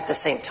Vermeer at the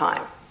same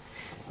time.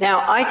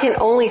 Now, I can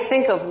only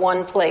think of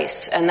one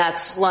place, and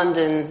that's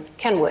London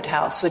Kenwood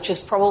House, which is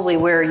probably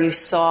where you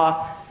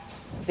saw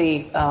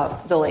the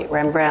late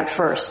Rembrandt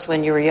first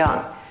when you were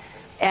young.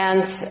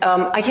 And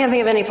I can't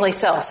think of any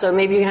place else, so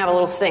maybe you can have a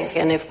little think,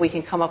 and if we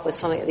can come up with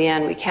something at the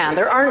end, we can.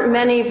 There aren't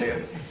many...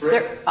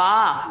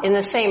 in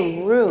the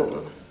same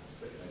room.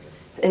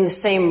 In the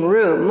same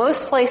room.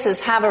 Most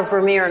places have a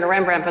Vermeer and a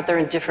Rembrandt, but they're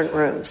in different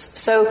rooms.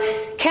 So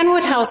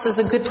Kenwood House is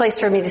a good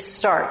place for me to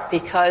start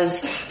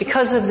because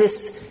of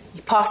this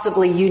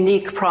possibly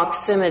unique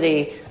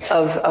proximity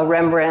of a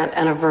Rembrandt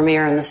and a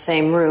Vermeer in the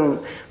same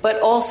room,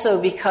 but also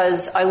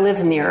because I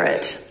live near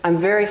it. I'm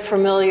very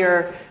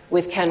familiar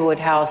with Kenwood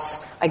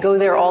House. I go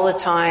there all the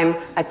time.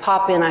 I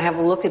pop in, I have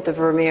a look at the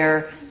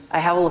Vermeer, I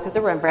have a look at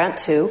the Rembrandt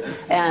too,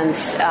 and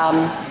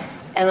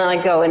then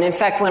I go. And in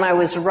fact, when I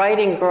was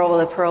writing Girl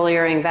with a Pearl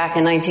Earring back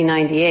in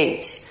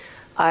 1998,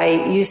 I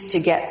used to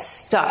get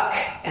stuck,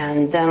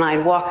 and then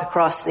I'd walk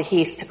across the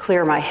heath to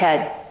clear my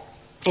head.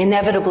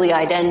 Inevitably,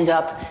 I'd end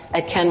up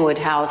at Kenwood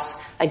House.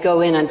 I'd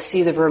go in and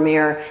see the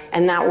Vermeer,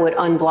 and that would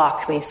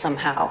unblock me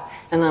somehow.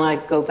 And then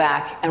I'd go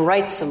back and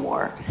write some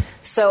more.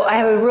 So I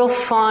have a real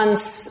fond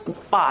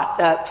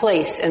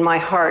place in my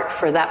heart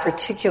for that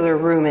particular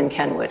room in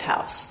Kenwood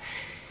House.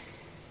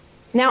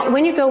 Now,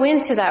 when you go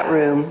into that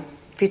room,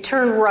 if you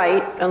turn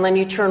right and then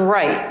you turn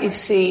right, you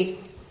see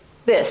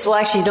this. Well,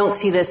 actually, you don't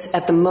see this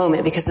at the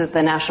moment because of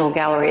the National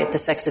Gallery at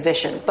this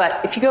exhibition.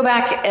 But if you go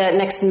back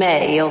next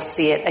May, you'll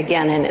see it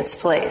again in its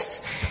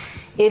place.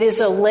 It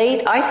is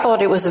I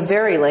thought it was a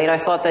very late. I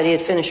thought that he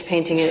had finished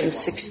painting it in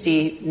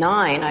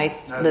 69.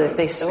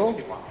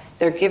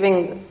 They're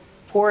giving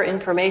poor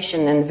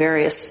information in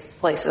various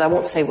places. I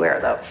won't say where,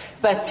 though.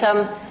 But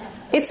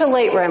it's a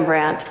late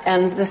Rembrandt.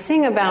 And the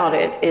thing about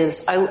it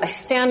is I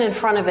stand in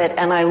front of it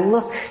and I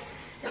look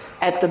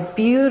at the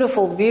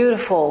beautiful,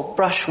 beautiful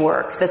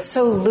brushwork that's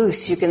so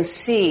loose you can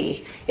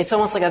see. It's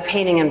almost like a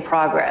painting in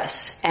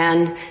progress.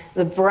 And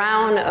the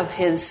brown of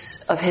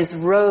his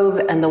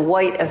robe and the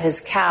white of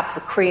his cap,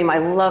 the cream, I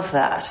love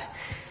that.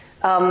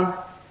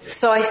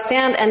 So I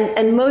stand,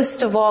 and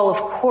most of all, of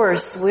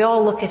course, we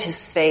all look at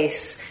his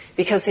face,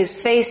 because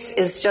his face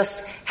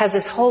has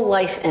his whole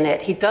life in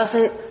it. He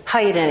doesn't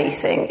hide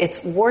anything.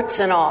 It's warts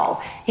and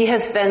all. He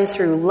has been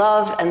through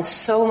love and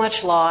so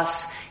much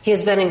loss. He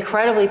has been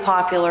incredibly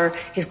popular.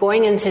 He's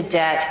going into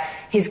debt.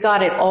 He's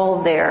got it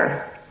all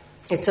there.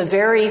 It's a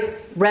very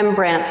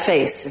Rembrandt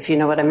face, if you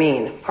know what I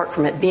mean, apart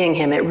from it being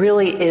him. It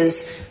really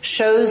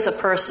shows a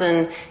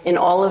person in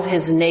all of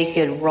his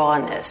naked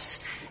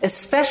rawness,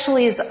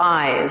 especially his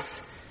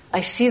eyes.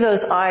 I see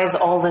those eyes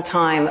all the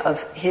time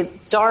of his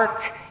dark,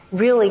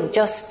 really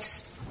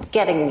just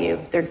getting you.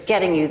 They're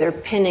getting you. They're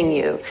pinning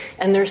you.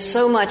 And there's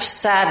so much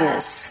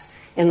sadness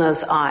in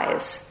those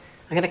eyes.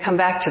 I'm going to come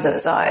back to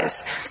those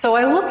eyes. So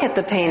I look at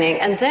the painting,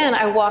 and then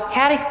I walk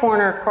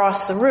catty-corner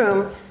across the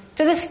room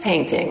to this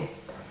painting.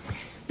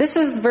 This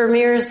is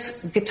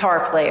Vermeer's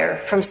Guitar Player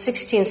from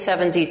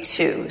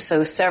 1672,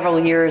 so several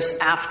years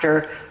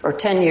after, or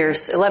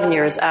 11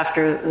 years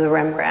after the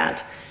Rembrandt.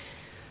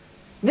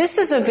 This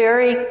is a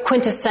very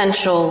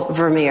quintessential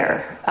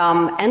Vermeer,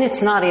 and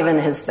it's not even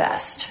his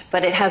best,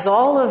 but it has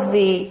all of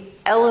the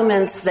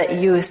elements that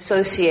you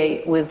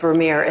associate with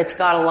Vermeer. It's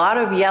got a lot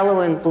of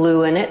yellow and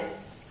blue in it.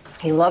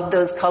 He loved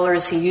those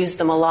colors. He used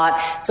them a lot.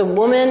 It's a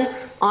woman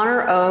on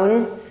her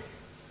own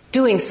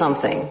doing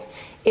something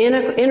in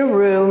a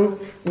room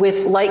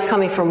with light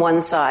coming from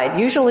one side.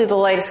 Usually the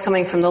light is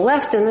coming from the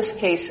left. In this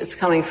case, it's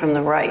coming from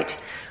the right.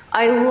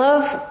 I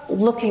love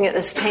looking at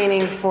this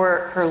painting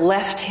for her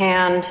left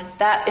hand.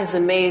 That is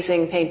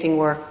amazing painting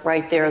work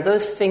right there.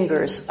 Those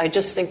fingers, I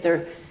just think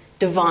they're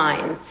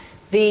divine.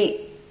 The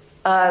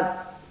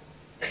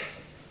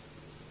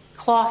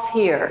cloth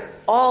here,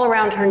 all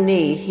around her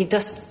knee, he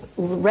just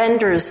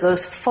renders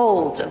those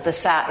folds of the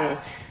satin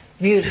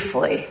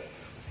beautifully.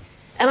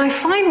 And I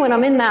find when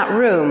I'm in that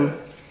room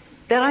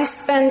that I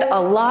spend a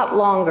lot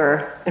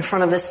longer in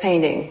front of this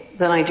painting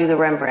than I do the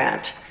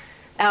Rembrandt.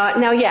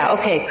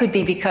 It could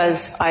be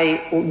because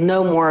I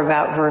know more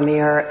about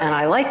Vermeer and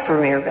I like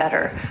Vermeer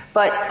better,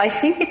 but I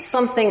think it's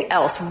something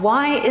else.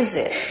 Why is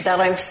it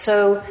that I'm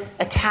so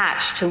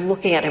attached to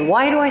looking at him?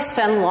 Why do I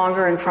spend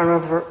longer in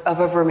front of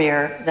a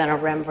Vermeer than a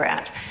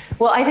Rembrandt?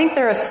 Well, I think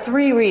there are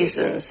three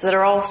reasons that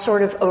are all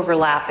sort of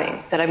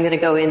overlapping that I'm going to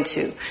go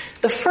into.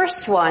 The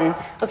first one,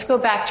 let's go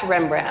back to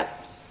Rembrandt.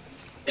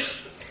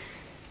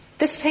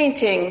 This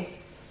painting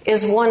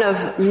is one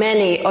of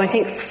many, I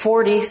think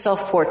 40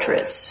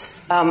 self-portraits.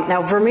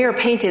 Now, Vermeer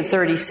painted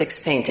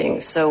 36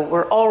 paintings, so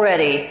we're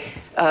already,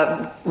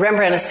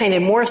 Rembrandt has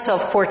painted more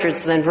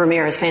self-portraits than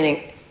Vermeer has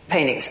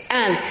paintings.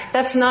 And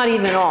that's not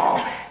even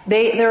all.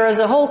 There is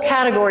a whole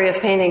category of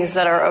paintings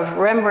that are of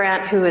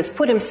Rembrandt who has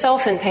put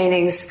himself in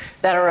paintings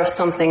that are of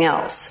something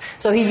else.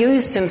 So he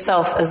used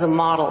himself as a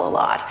model a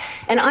lot.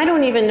 And I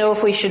don't even know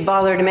if we should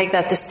bother to make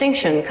that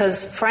distinction,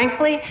 because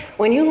frankly,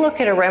 when you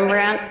look at a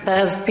Rembrandt that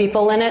has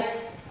people in it,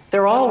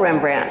 they're all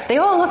Rembrandt. They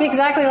all look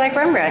exactly like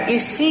Rembrandt. You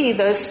see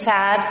those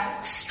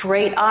sad,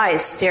 straight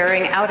eyes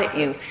staring out at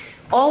you.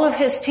 All of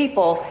his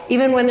people,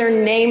 even when they're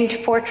named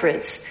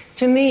portraits,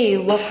 to me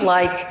look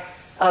like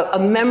a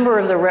member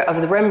of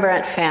the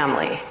Rembrandt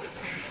family.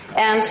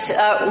 And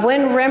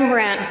when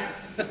Rembrandt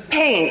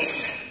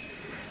paints,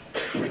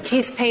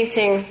 he's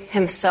painting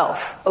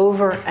himself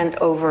over and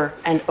over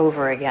and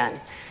over again.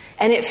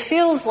 And it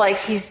feels like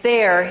he's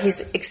there,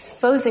 he's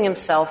exposing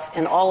himself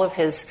in all of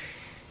his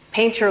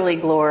painterly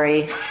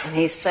glory, and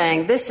he's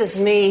saying, this is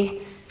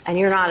me, and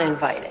you're not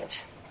invited.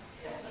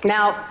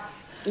 Now,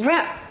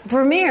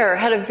 Vermeer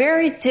had a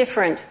very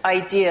different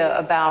idea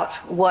about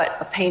what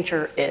a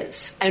painter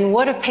is and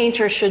what a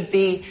painter should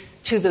be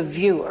to the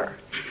viewer.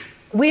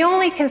 We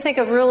only can think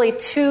of really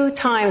 2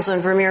 times when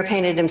Vermeer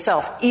painted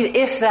himself,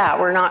 if that,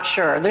 we're not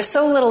sure. There's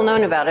so little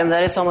known about him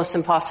that it's almost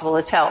impossible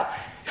to tell.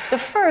 The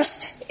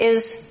first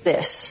is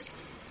this.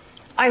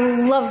 I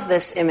love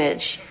this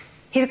image.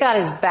 He's got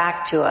his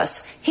back to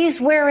us.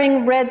 He's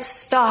wearing red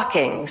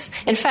stockings.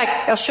 In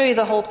fact, I'll show you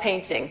the whole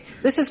painting.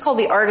 This is called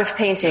The Art of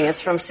Painting. It's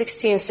from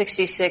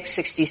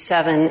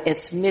 1666-67.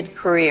 It's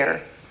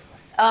mid-career.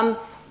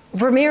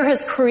 Vermeer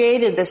has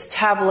created this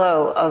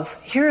tableau of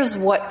here's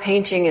what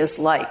painting is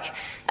like.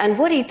 And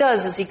what he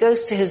does is he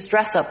goes to his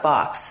dress-up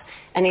box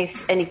and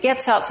he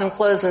gets out some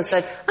clothes and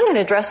said, I'm going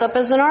to dress up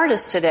as an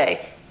artist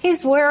today.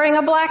 He's wearing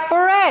a black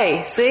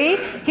beret, see?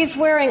 He's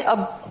wearing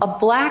a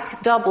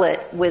black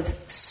doublet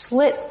with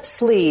slit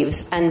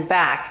sleeves and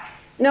back.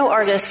 No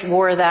artist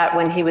wore that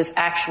when he was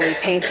actually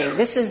painting.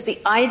 This is the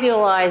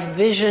idealized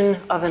vision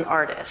of an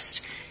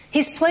artist.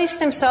 He's placed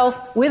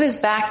himself with his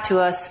back to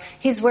us.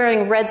 He's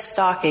wearing red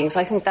stockings.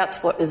 I think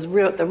that's what is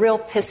the real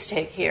piss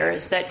take here,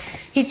 is that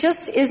he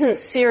just isn't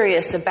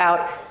serious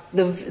about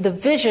the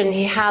vision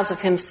he has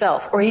of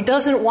himself, or he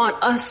doesn't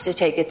want us to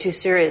take it too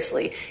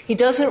seriously. He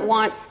doesn't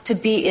want to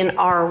be in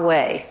our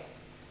way.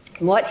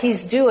 What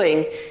he's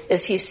doing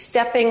is he's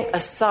stepping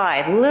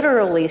aside,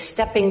 literally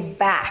stepping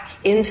back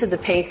into the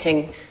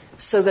painting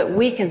so that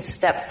we can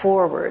step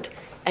forward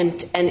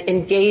and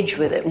engage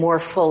with it more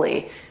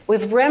fully.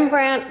 With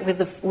Rembrandt,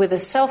 with a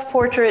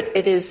self-portrait,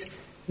 it is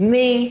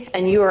me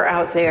and you are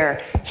out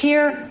there.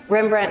 Here,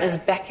 Rembrandt is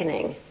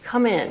beckoning.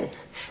 Come in.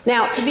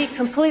 Now, to be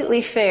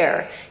completely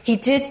fair, he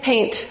did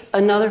paint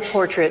another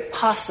portrait,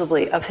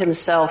 possibly, of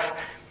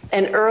himself,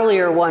 an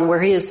earlier one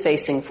where he is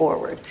facing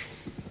forward.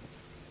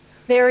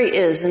 There he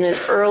is in an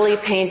early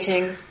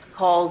painting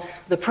called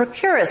The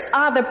Procuress.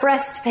 The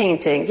breast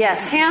painting.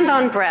 Yes, hand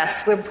on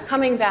breast. We're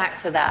coming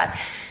back to that.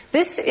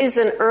 This is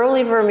an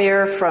early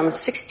Vermeer from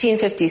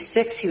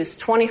 1656. He was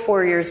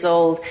 24 years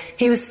old.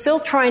 He was still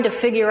trying to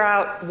figure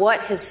out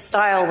what his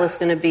style was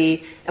going to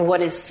be and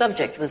what his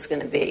subject was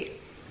going to be.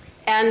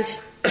 And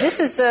this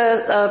is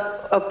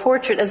a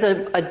portrait as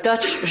a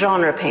Dutch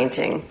genre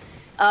painting.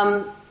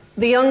 The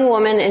young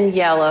woman in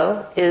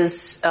yellow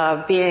is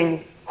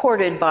being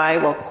courted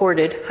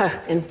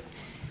in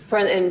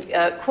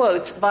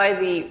quotes, by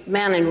the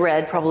man in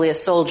red, probably a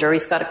soldier.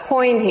 He's got a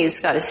coin, he's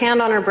got his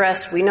hand on her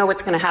breast, we know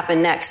what's going to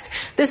happen next.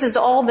 This has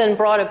all been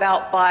brought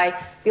about by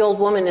the old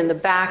woman in the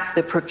back,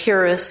 the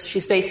procuress.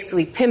 She's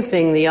basically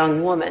pimping the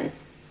young woman.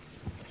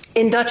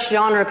 In Dutch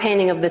genre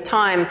painting of the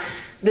time,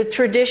 the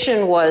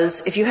tradition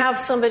was, if you have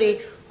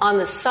somebody on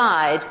the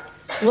side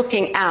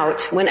looking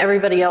out when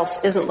everybody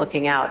else isn't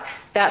looking out,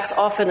 that's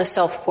often a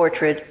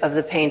self-portrait of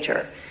the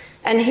painter.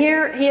 And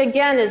here he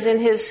again is in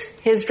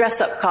his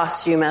dress-up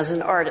costume as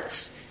an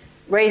artist,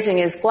 raising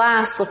his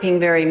glass, looking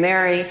very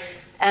merry.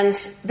 And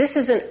this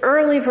is an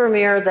early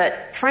Vermeer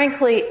that,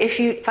 frankly,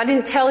 if I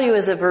didn't tell you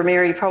as a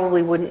Vermeer, you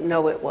probably wouldn't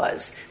know it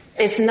was.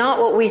 It's not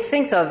what we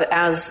think of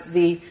as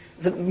the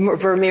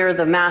Vermeer,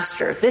 the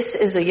master. This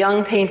is a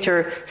young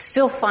painter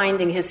still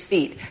finding his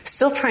feet,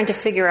 still trying to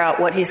figure out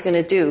what he's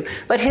going to do.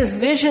 But his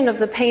vision of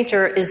the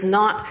painter is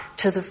not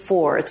to the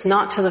fore. It's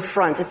not to the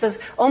front. It's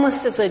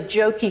almost as a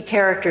jokey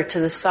character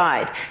to the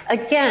side.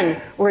 Again,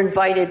 we're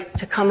invited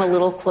to come a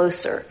little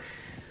closer.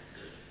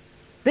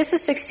 This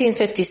is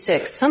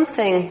 1656.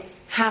 Something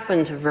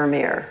happened to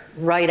Vermeer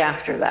right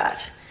after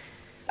that.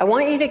 I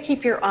want you to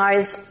keep your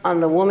eyes on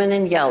the woman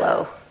in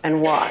yellow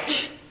and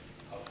watch.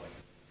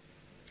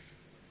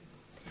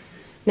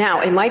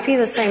 Now, it might be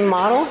the same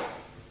model.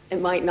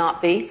 It might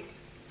not be.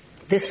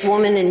 This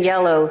woman in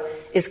yellow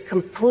is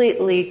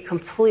completely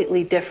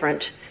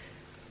different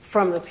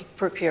from the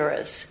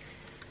Procuress.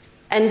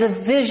 And the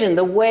vision,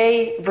 the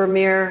way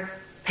Vermeer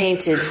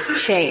painted,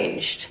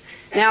 changed.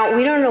 Now,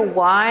 we don't know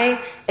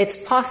why.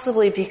 It's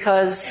possibly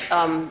because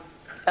some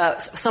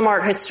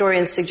art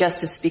historians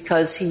suggest it's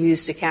because he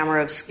used a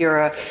camera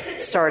obscura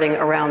starting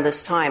around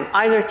this time,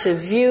 either to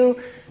view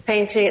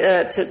painting,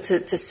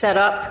 to set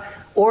up,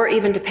 or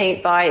even to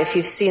paint by. If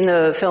you've seen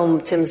the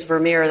film Tim's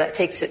Vermeer, that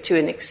takes it to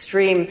an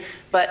extreme.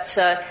 But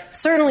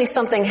certainly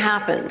something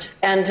happened.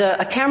 And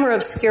a camera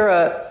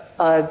obscura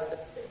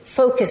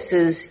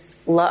focuses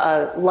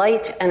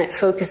light and it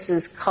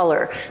focuses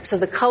color. So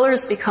the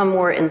colors become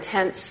more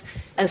intense,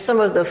 and some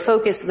of the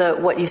focus,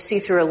 what you see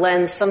through a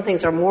lens, some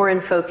things are more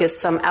in focus,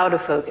 some out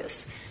of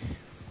focus.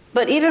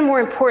 But even more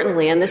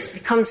importantly, and this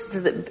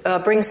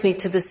brings me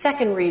to the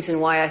second reason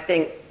why I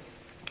think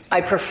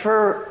I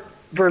prefer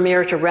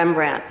Vermeer to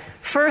Rembrandt.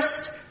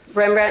 First,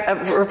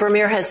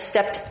 Vermeer has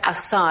stepped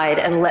aside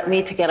and let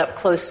me to get up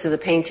close to the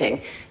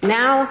painting.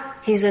 Now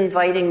he's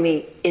inviting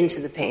me into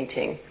the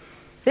painting.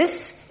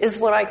 This is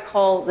what I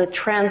call the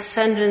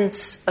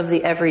transcendence of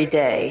the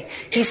everyday.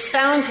 He's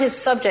found his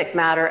subject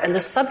matter, and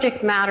the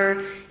subject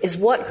matter is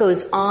what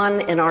goes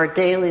on in our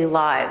daily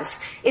lives.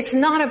 It's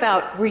not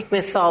about Greek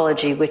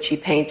mythology, which he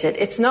painted.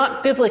 It's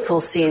not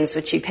biblical scenes,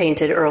 which he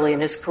painted early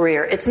in his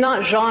career. It's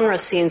not genre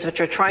scenes, which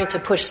are trying to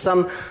push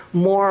some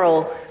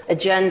moral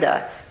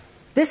agenda.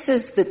 This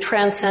is the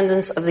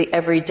transcendence of the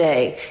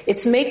everyday.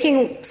 It's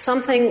making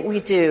something we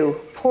do,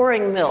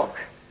 pouring milk,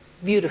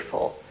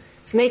 beautiful.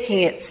 It's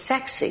making it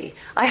sexy.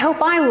 I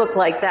hope I look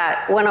like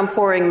that when I'm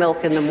pouring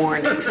milk in the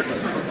morning.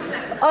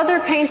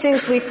 Other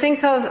paintings we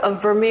think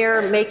of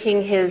Vermeer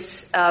making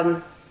his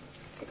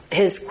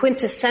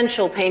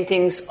quintessential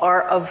paintings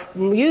are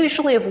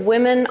usually of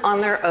women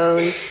on their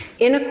own,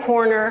 in a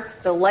corner,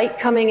 the light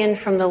coming in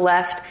from the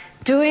left,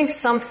 doing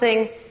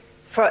something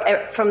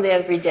from the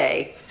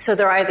everyday. So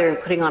they're either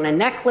putting on a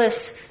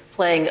necklace,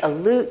 playing a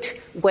lute,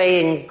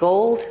 weighing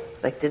gold,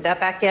 like did that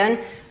back then,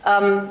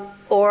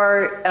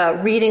 or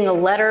reading a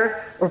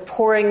letter, or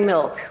pouring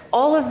milk.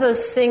 All of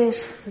those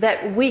things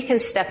that we can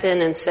step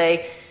in and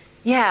say,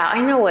 yeah,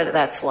 I know what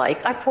that's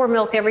like. I pour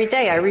milk every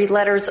day. I read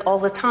letters all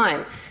the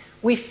time.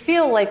 we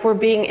feel like we're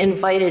being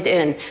invited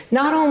in.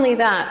 Not only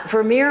that,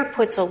 Vermeer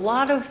puts a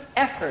lot of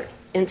effort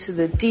into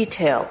the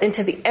detail,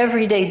 into the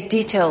everyday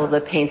detail of the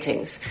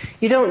paintings.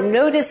 You don't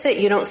notice it,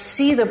 you don't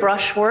see the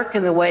brushwork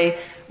in the way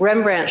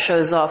Rembrandt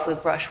shows off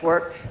with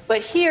brushwork,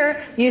 but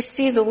here you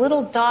see the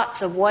little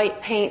dots of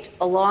white paint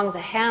along the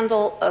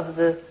handle of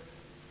the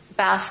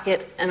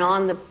basket and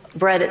on the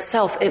bread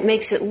itself. It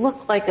makes it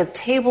look like a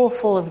table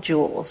full of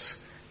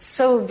jewels.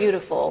 So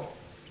beautiful.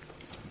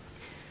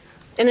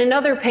 In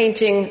another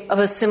painting of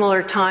a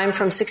similar time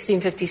from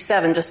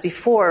 1657, just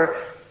before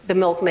the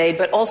Milkmaid,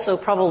 but also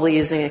probably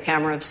using a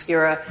camera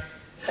obscura,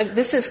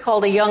 this is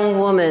called a young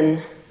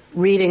woman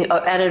reading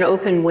at an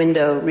open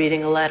window,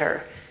 reading a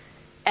letter.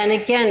 And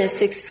again,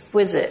 it's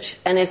exquisite,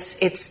 and it's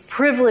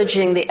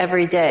privileging the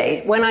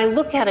everyday. When I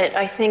look at it,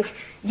 I think,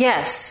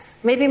 yes,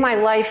 maybe my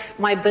life,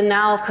 my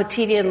banal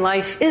quotidian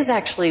life, is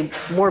actually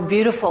more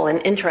beautiful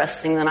and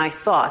interesting than I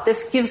thought.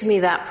 This gives me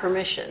that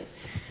permission.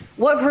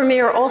 What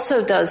Vermeer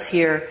also does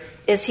here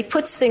is he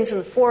puts things in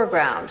the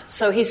foreground.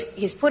 So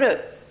he's put a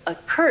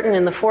curtain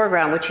in the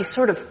foreground, which he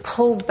sort of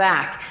pulled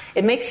back.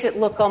 It makes it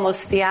look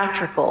almost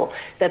theatrical,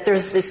 that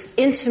there's this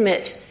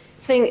intimate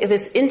thing,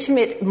 this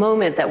intimate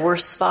moment that we're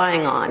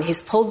spying on. He's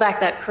pulled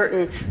back that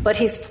curtain, but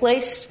he's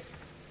placed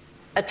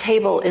a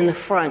table in the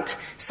front,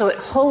 so it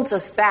holds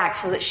us back,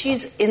 so that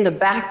she's in the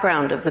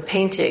background of the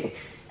painting,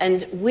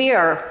 and we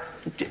are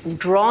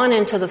drawn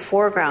into the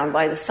foreground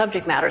by the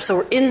subject matter. So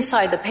we're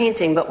inside the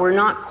painting, but we're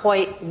not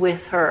quite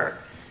with her.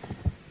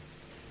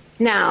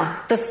 Now,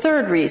 the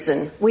third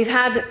reason, we've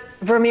had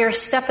Vermeer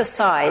step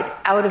aside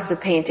out of the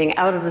painting,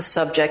 out of the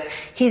subject.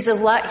 He's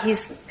allowed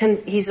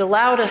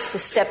us to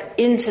step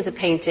into the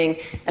painting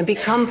and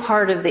become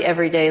part of the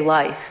everyday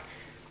life.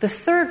 The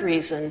third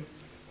reason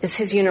is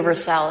his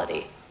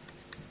universality.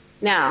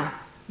 Now,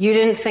 you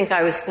didn't think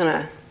I was going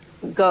to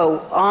go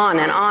on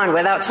and on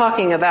without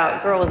talking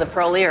about Girl with the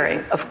Pearl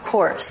Earring, of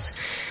course.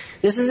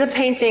 This is a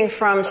painting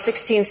from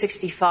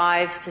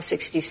 1665 to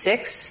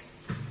 66,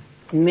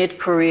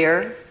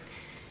 mid-career,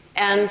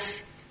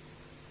 and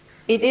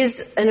it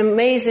is an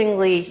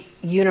amazingly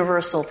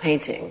universal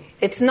painting.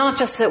 It's not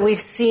just that we've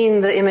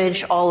seen the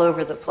image all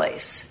over the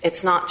place.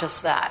 It's not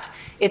just that.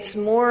 It's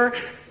more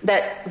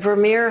that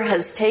Vermeer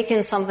has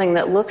taken something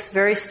that looks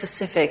very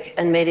specific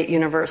and made it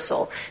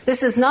universal.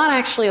 This is not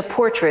actually a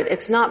portrait.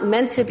 It's not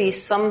meant to be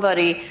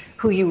somebody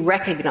who you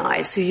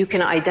recognize, who you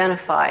can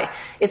identify.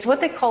 It's what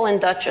they call in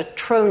Dutch a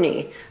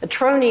tronie. A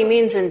tronie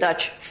means in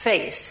Dutch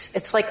face.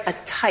 It's like a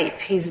type.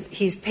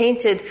 He's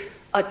painted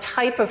a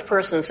type of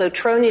person. So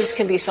tronies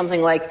can be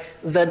something like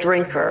the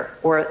drinker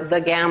or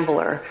the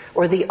gambler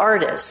or the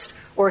artist,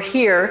 or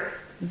here,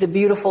 the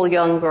beautiful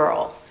young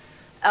girl.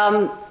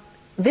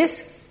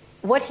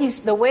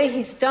 The way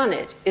he's done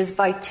it is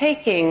by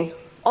taking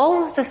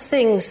all of the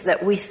things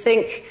that we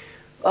think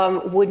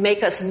would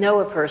make us know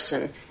a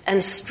person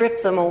and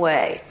strip them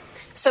away.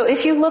 So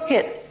if you look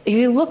at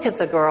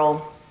the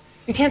girl,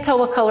 you can't tell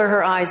what color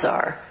her eyes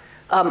are.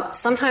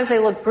 Sometimes they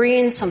look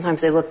green,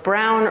 sometimes they look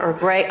brown or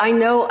gray. I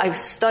know, I've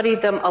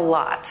studied them a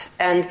lot.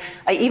 And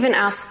I even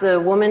asked the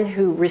woman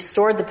who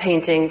restored the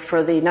painting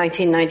for the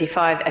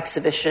 1995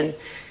 exhibition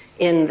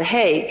in The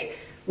Hague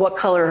what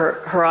color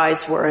her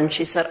eyes were, and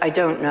she said, I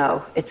don't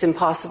know. It's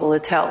impossible to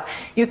tell.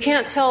 You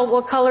can't tell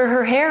what color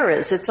her hair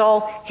is. It's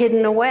all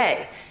hidden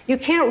away. You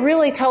can't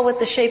really tell what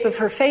the shape of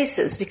her face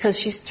is because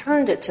she's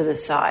turned it to the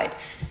side.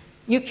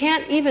 You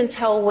can't even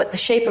tell what the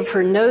shape of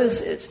her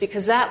nose is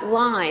because that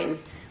line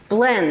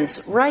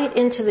blends right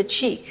into the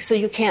cheek. So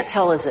you can't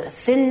tell, is it a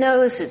thin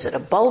nose? Is it a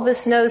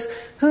bulbous nose?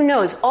 Who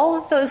knows? All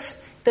of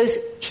those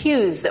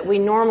cues that we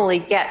normally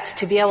get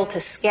to be able to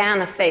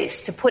scan a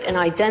face, to put an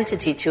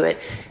identity to it,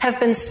 have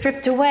been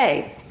stripped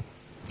away.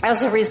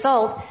 As a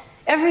result,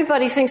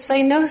 everybody thinks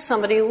they know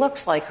somebody who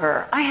looks like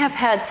her. I have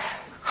had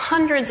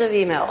hundreds of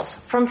emails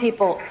from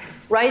people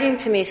writing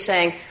to me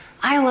saying,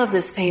 I love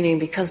this painting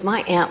because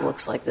my aunt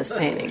looks like this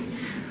painting.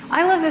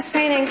 I love this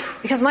painting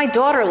because my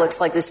daughter looks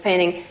like this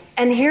painting.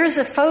 And here's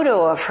a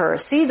photo of her.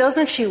 See,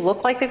 doesn't she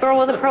look like the girl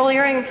with the pearl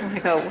earring? I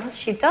go, well,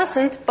 she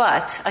doesn't,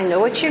 but I know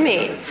what you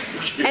mean.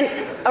 And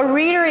a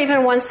reader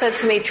even once said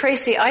to me,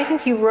 Tracy, I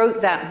think you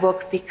wrote that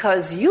book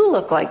because you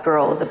look like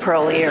Girl with the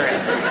Pearl Earring.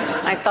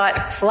 I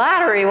thought,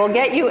 flattery will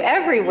get you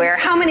everywhere.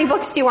 How many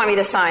books do you want me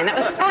to sign? That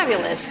was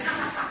fabulous.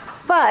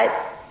 But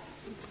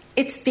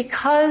it's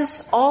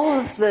because all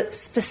of the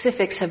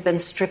specifics have been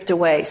stripped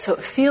away, so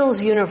it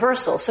feels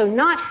universal. So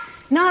not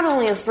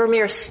only has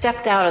Vermeer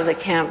stepped out of the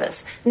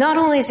canvas, not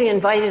only has he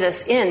invited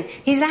us in,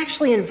 he's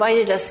actually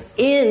invited us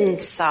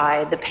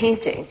inside the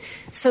painting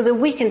so that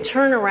we can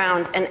turn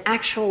around and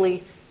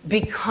actually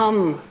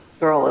become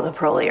Girl with a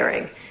Pearl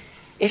Earring.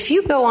 If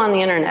you go on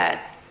the internet,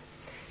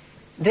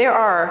 there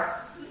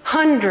are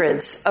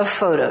hundreds of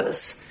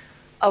photos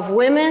of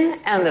women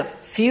and a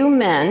few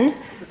men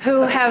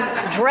who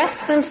have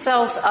dressed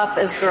themselves up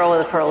as Girl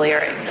with a Pearl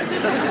Earring.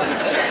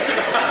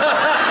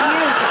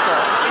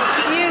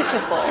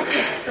 Beautiful.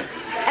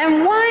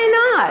 And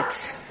why not?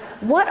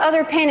 What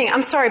other painting?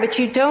 I'm sorry, but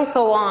you don't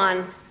go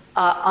on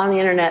on the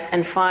internet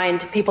and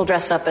find people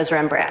dressed up as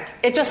Rembrandt.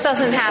 It just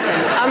doesn't happen.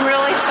 I'm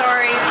really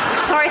sorry.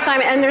 Sorry,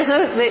 Simon. And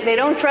they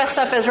don't dress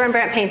up as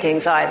Rembrandt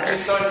paintings either. You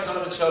signed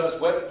Simon Sharma's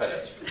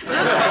webpage.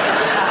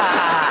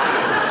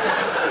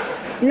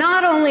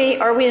 Not only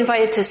are we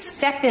invited to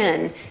step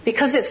in,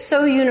 because it's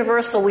so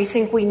universal, we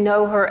think we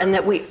know her and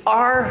that we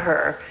are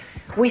her.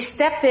 We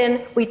step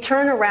in, we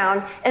turn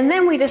around, and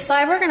then we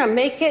decide we're going to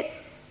make it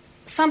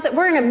something.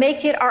 We're going to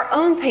make it our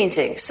own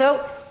painting.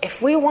 So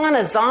if we want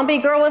a zombie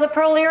girl with a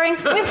pearl earring,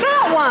 we've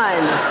got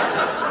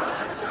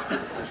one.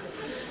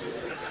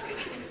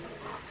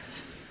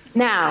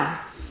 Now,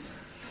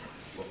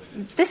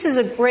 this is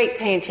a great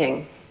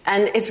painting,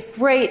 and it's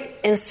great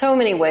in so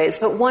many ways,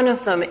 but one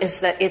of them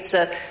is that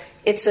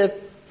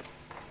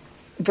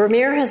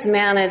Vermeer has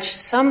managed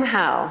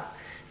somehow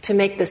to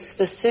make this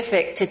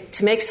specific,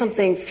 to make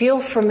something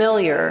feel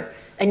familiar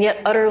and yet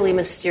utterly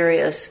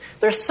mysterious.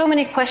 There's so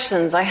many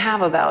questions I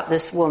have about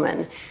this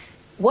woman.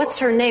 What's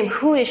her name?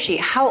 Who is she?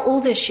 How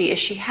old is she? Is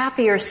she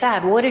happy or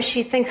sad? What is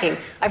she thinking?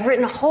 I've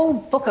written a whole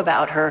book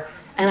about her,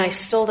 and I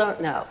still don't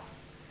know.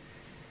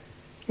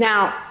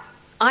 Now,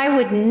 I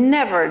would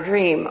never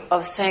dream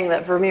of saying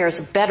that Vermeer is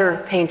a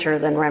better painter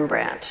than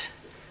Rembrandt.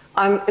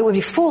 It would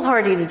be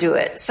foolhardy to do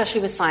it,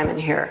 especially with Simon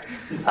here.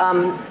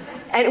 And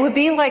it would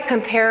be like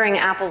comparing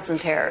apples and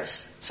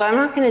pears. So I'm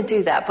not going to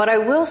do that. But I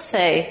will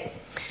say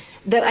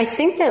that I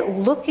think that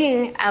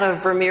looking at a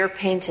Vermeer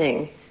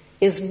painting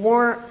is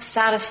more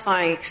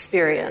satisfying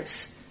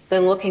experience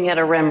than looking at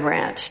a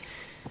Rembrandt.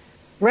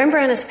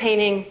 Rembrandt is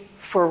painting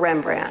for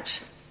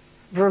Rembrandt.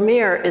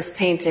 Vermeer is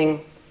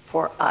painting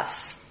for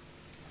us.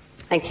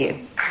 Thank you.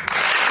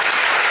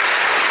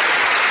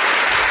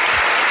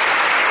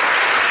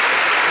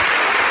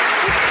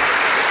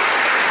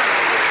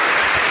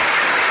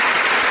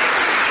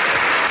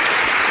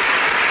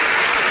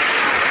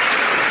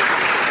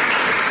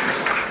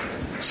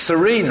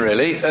 Serene,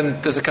 really,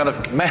 and there's a kind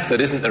of method,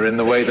 isn't there, in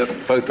the way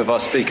that both of our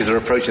speakers are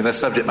approaching their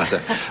subject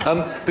matter.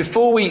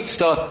 Before we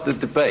start the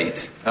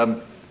debate,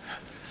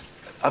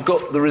 I've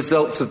got the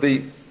results of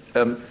the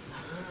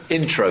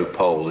intro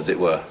poll, as it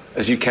were,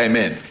 as you came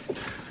in.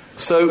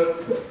 So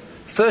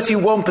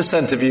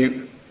 31% of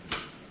you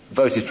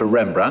voted for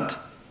Rembrandt,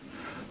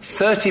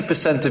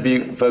 30% of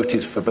you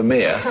voted for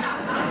Vermeer,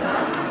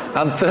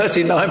 and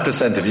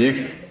 39% of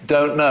you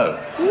don't know.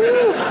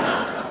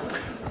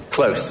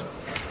 Close.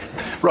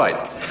 Right.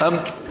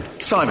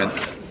 Simon,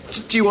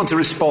 do you want to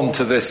respond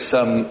to this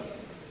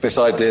this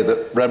idea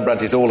that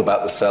Rembrandt is all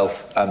about the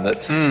self and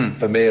that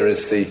Vermeer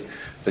is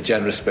the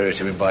generous spirit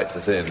who invites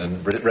us in and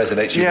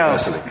resonates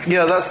universally?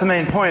 Yeah, that's the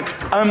main point.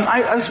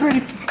 I was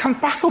really kind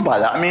of baffled by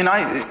that. I mean,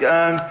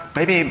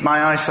 maybe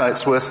my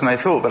eyesight's worse than I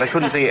thought, but I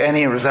couldn't see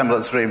any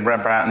resemblance between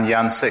Rembrandt and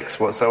Jan Six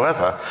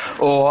whatsoever,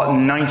 or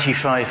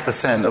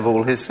 95% of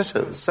all his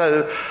sitters.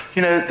 So,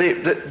 you know,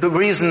 the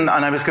reason,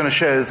 and I was going to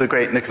show the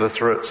great Nicholas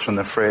Rutz from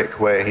the Frick,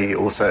 where he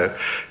also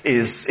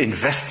is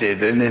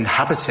invested in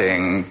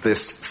inhabiting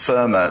this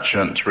fur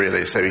merchant,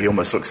 really, so he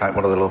almost looks like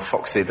one of the little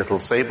foxy little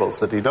sables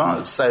that he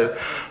does. So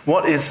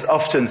what is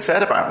often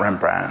said about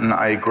Rembrandt, and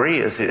I agree,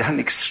 is it had an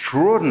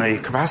extraordinary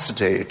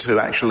capacity to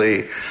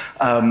actually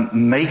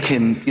make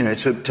him, you know,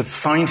 to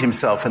find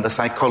himself in the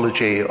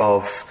psychology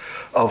of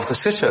the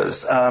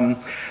sitters.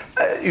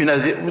 You know,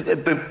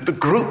 the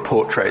group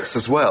portraits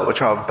as well,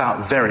 which are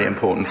about very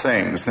important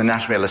things. The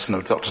Anatomy Lesson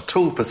of Dr.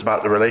 Tulp is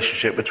about the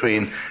relationship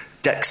between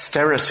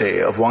dexterity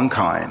of one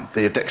kind,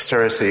 the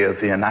dexterity of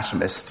the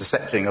anatomist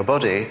dissecting a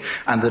body,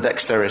 and the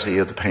dexterity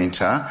of the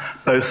painter,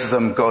 both of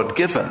them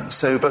God-given.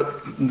 So, but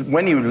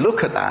when you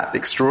look at that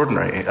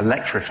extraordinary,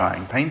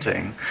 electrifying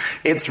painting,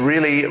 it's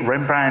really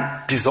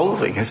Rembrandt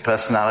dissolving his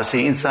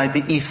personality inside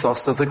the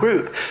ethos of the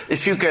group.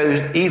 If you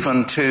go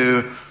even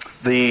to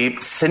the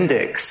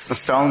Syndics, the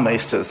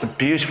Stahlmeisters, the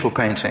beautiful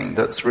painting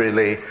that's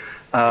really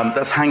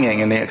that's hanging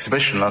in the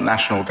exhibition at the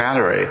National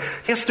Gallery,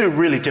 he has to do a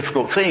really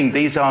difficult thing.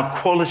 These are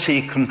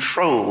quality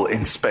control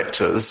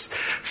inspectors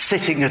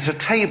sitting at a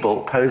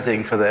table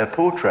posing for their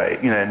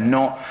portrait, you know,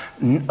 not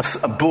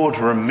a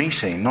boardroom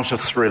meeting, not a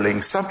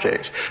thrilling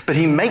subject. But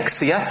he makes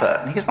the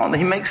effort.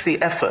 He makes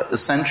the effort,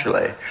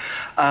 essentially,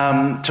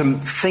 to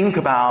think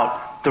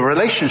about the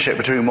relationship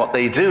between what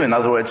they do. In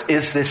other words,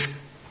 is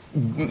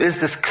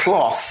this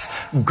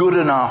cloth good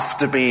enough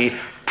to be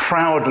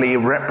proudly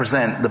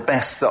represent the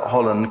best that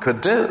Holland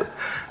could do?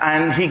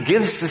 And he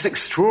gives this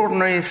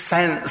extraordinary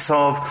sense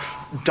of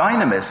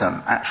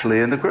dynamism, actually,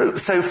 in the group.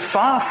 So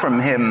far from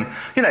him,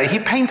 you know, he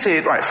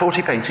painted,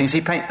 40 paintings,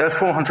 he painted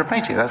 400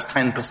 paintings, that's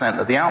 10%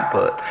 of the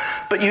output.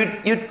 But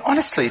you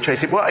honestly,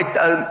 Tracy, what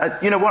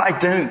I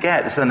don't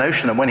get is the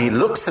notion that when he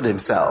looks at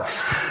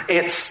himself,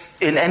 it's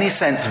in any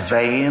sense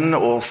vain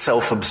or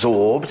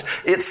self-absorbed.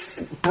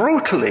 It's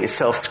brutally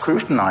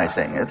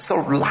self-scrutinizing. It's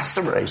sort of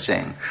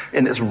lacerating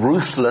in its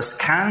ruthless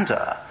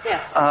candor.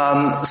 Yes.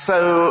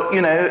 So,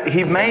 you know,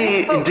 he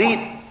may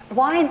indeed...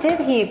 Why did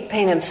he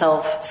paint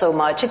himself so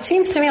much? It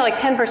seems to me like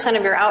 10%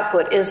 of your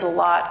output is a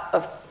lot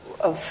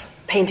of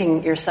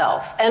painting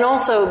yourself. And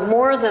also,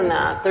 more than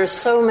that, there's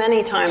so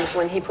many times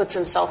when he puts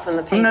himself in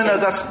the painting. No,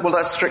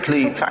 that's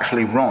strictly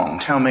factually wrong.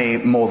 Tell me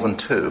more than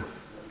 2.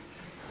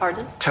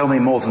 Pardon? Tell me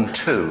more than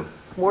 2.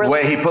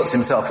 Where he puts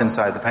himself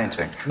inside the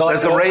painting.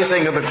 There's the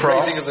raising of the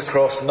cross. Raising of the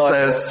cross.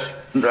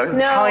 There's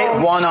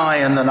one eye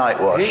in the night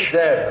watch. He's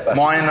there.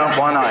 One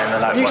eye in the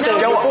night watch.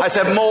 Go on. I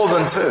said more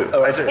than 2.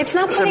 Oh, it's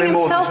not putting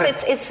himself.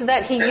 It's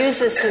that he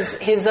uses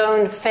his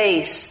own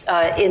face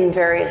in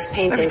various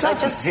paintings. I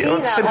just see that.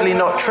 It's simply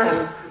not true.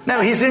 Time. No,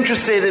 he's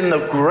interested in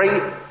the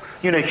great,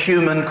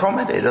 human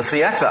comedy, the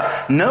theatre.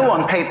 No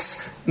one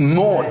paints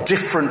more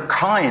different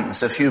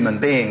kinds of human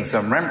beings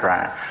than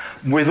Rembrandt.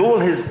 With all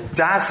his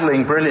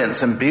dazzling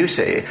brilliance and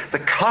beauty, the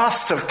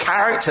cast of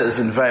characters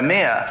in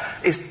Vermeer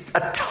is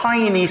a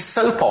tiny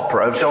soap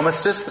opera of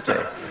domesticity.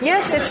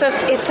 Yes, it's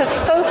a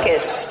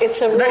focus.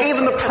 It's a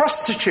even the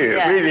prostitute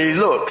really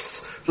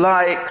looks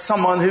like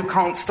someone who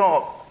can't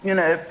stop.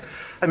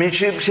 I mean,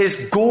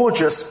 she's a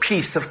gorgeous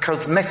piece of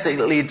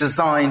cosmetically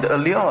designed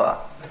allure.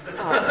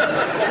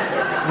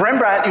 Oh.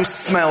 Rembrandt, you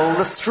smell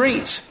the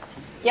street.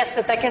 Yes,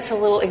 but that gets a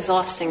little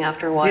exhausting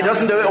after a while. He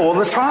doesn't do it all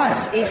the time.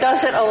 Yes, he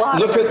does it a lot.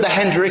 Look at the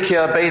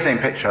Hendrikia bathing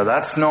picture.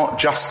 That's not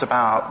just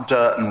about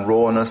dirt and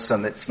rawness,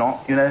 and it's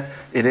not,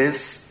 it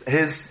is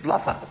his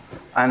lover.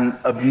 And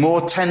a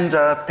more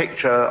tender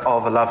picture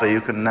of a lover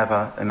you can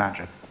never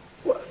imagine.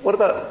 What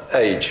about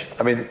age?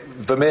 I mean,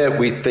 Vermeer,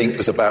 we think,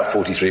 was about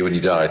 43 when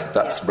he died.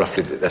 That's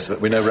roughly the estimate.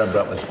 We know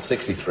Rembrandt was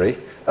 63.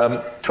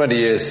 20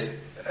 years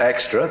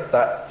extra,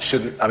 that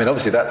shouldn't... I mean,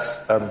 obviously that's...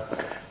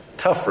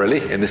 tough, really,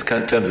 in this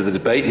terms of the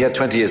debate. He had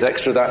 20 years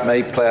extra. That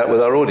may play out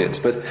with our audience.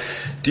 But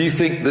do you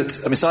think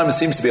that... I mean, Simon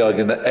seems to be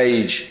arguing that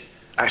age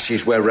actually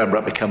is where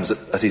Rembrandt becomes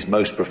at his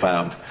most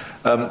profound.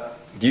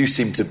 You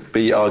seem to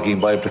be arguing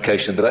by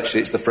implication that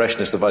actually it's the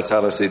freshness, the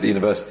vitality, the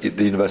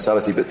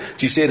universality. But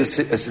do you see it as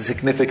a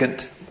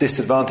significant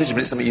disadvantage? I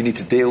mean, it's something you need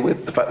to deal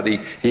with, the fact that he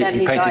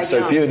painted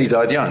so few and he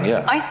died young,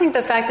 yeah. I think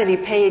the fact that he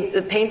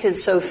painted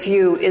so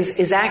few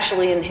is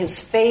actually in his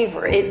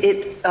favor.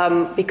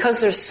 Because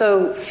there's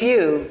so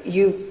few,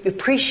 you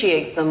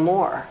appreciate them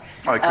more.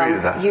 I agree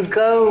with that. You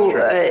go,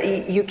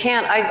 you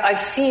can't,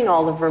 I've seen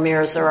all the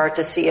Vermeers there are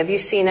to see. Have you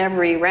seen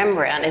every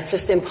Rembrandt? It's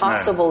just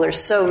impossible. No.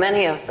 There's so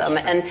many of them.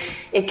 And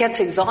it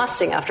gets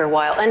exhausting after a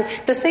while. And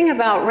the thing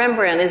about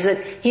Rembrandt is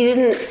that he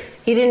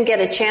didn't get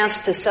a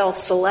chance to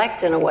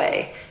self-select in a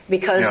way.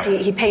 Because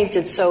he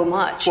painted so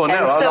much. Well,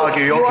 no, I'll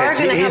argue your case.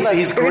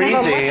 He's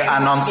greedy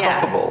and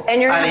unstoppable. Yeah.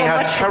 And he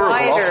has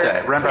terrible off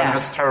days. Rembrandt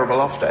has terrible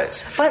off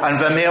days. And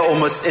Vermeer,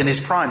 almost in his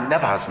prime,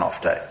 never has an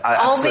off day.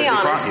 I'll be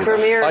honest,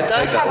 Vermeer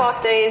does have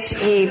off days.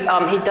 He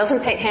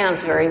doesn't paint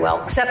hands very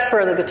well, except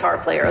for the guitar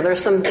player.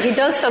 He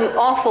does some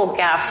awful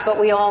gaffes, but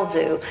we all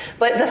do.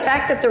 But the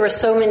fact that there were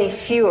so many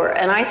fewer,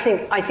 and I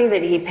think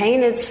that he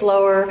painted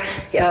slower,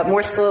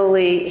 more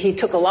slowly. He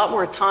took a lot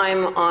more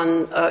time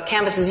on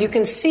canvases. You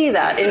can see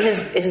that in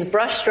his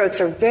brush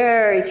strokes are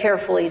very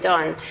carefully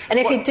done. And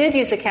if he did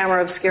use a camera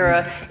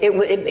obscura,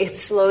 it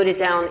slowed it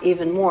down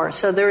even more.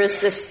 So there is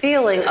this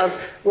feeling of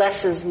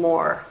less is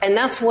more. And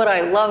that's what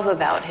I love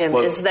about him,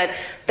 is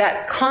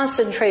that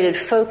concentrated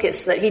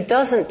focus, that he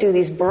doesn't do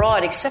these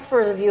broad, except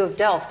for the view of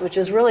Delft, which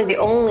is really the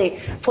only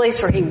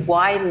place where he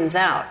widens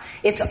out.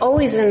 It's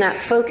always in that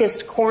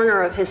focused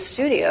corner of his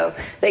studio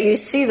that you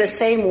see the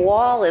same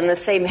wall and the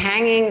same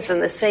hangings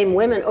and the same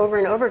women over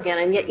and over again,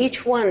 and yet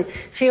each one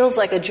feels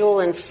like a jewel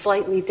and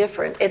slightly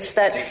different. It's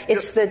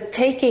the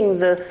taking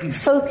the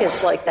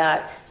focus like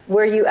that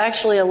where you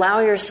actually allow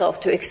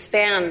yourself to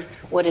expand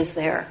what is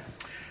there.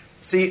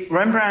 See,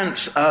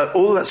 Rembrandt,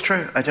 all that's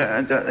true.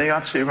 You're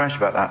absolutely right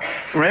about that.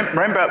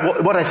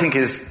 Rembrandt, what I think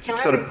is Can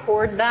I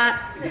record that?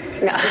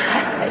 No.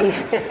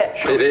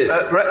 It is.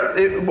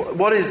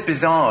 What is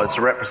bizarre is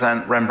to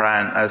represent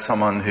Rembrandt as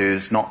someone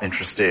who's not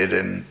interested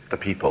in the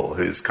people,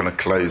 who's kind of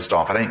closed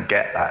off. I don't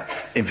get that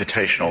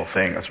invitational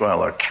thing as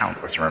well. There are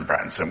countless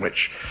Rembrandts in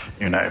which,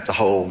 the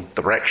whole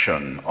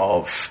direction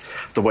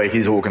of the way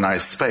he's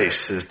organized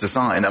space is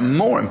designed. And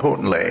more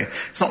importantly,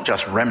 it's not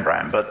just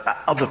Rembrandt, but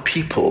other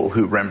people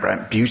who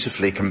Rembrandt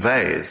beautifully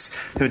conveys,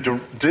 who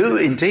do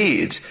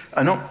indeed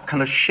are not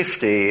kind of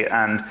shifty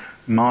and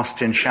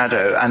masked in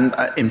shadow and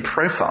in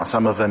profile.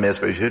 Some of Vermeer's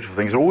beautiful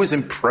things are always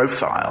in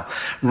profile.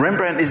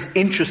 Rembrandt is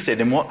interested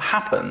in what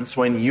happens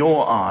when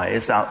your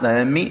eyes out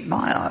there meet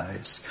my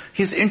eyes.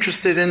 He's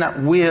interested in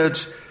that weird,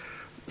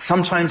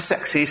 sometimes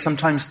sexy,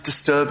 sometimes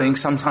disturbing,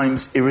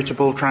 sometimes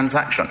irritable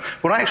transaction.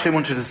 What I actually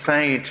wanted to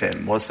say,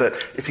 Tim, was that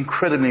it's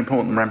incredibly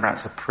important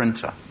Rembrandt's a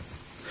printer.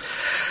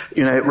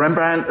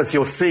 Rembrandt, as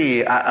you'll see,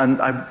 in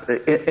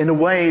a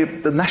way,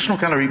 the National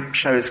Gallery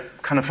shows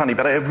kind of funny,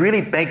 but I really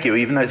beg you,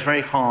 even though it's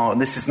very hard,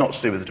 and this is not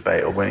to do with the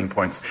debate or winning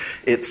points,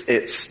 it's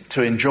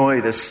to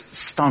enjoy this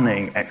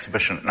stunning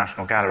exhibition at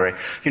National Gallery.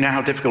 You know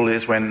how difficult it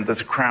is when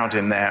there's a crowd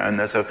in there and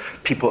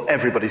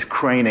everybody's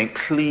craning.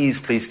 Please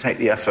take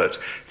the effort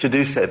to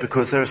do so,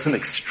 because there are some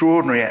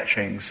extraordinary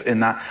etchings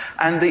in that.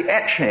 And the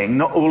etching,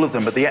 not all of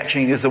them, but the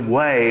etching is a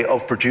way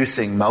of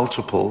producing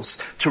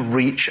multiples to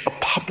reach a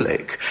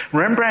public.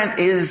 Rembrandt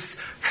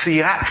is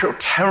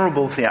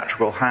terrible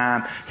theatrical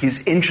ham.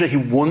 He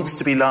wants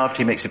to be loved.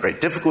 He makes it very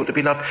difficult to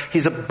be loved.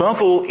 He's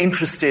above all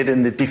interested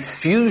in the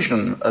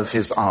diffusion of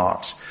his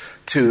art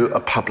to a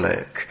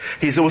public.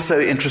 He's also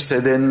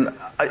interested in,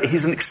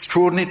 he's an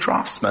extraordinary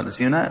draftsman, as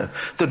you know.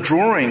 The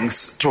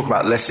drawings talk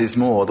about less is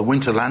more, the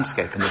winter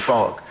landscape in the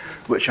fog,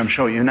 which I'm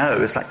sure you know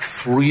is like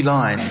 3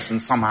 lines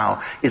and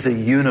somehow is a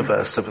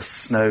universe of a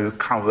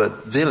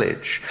snow-covered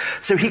village.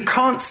 So he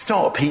can't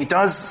stop. He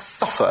does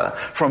suffer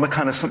from a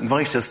kind of St.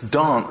 Vitus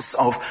dance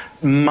of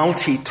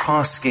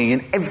multitasking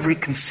in every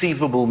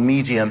conceivable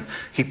medium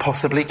he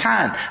possibly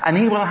can. And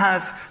he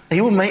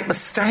will make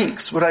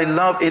mistakes. What I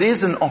love, it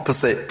is an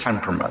opposite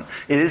temperament.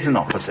 It is an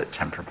opposite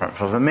temperament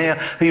for Vermeer,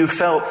 who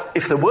felt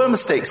if there were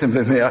mistakes in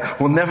Vermeer,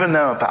 we'll never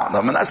know about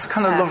them. And that's a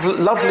kind of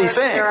lovely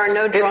thing. There are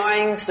no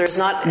drawings, there's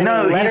not any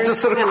No, letters. He's a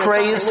sort of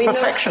crazed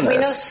perfectionist. We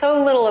know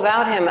so little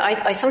about him.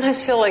 I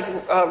sometimes feel like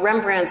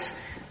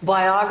Rembrandt's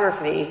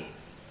biography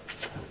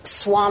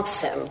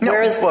swamps him.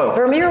 Whereas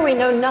Vermeer, we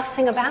know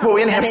nothing about. Well,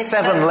 we only have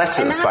 7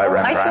 letters by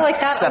Rembrandt. I feel like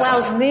that 7.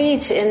 allows me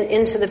to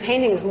into the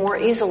paintings more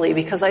easily,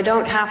 because I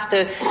don't have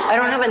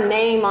a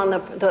name on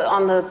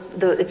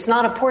the it's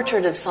not a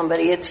portrait of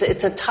somebody. It's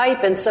a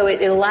type, and so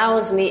it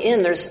allows me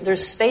in.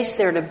 There's space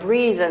there to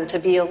breathe and to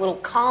be a little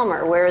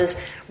calmer. Whereas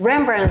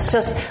Rembrandt is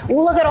just,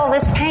 look at all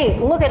this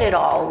paint, look at it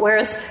all.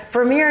 Whereas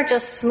Vermeer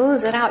just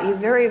smooths it out. You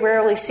very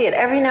rarely see it.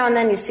 Every now and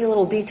then you see a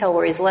little detail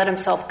where he's let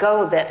himself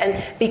go a bit.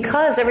 And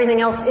because everything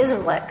else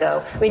isn't let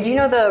go. I mean, do you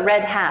know the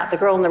red hat, the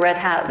girl in the red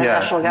hat at the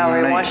National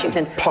Gallery in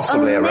Washington?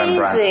 Possibly a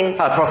Rembrandt.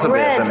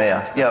 Possibly a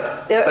Vermeer.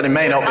 Yep. But it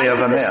may not be a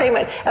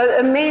Vermeer.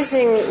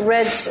 Amazing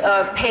red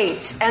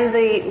paint. And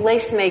the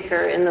lace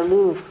maker in the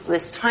Louvre,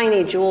 this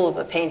tiny jewel of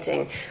a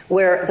painting,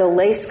 where the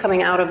lace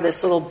coming out of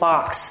this little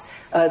box,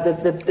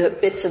 the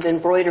bits of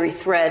embroidery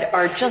thread,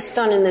 are just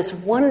done in this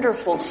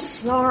wonderful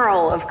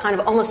snarl of kind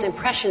of almost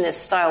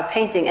impressionist style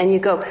painting, and you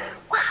go,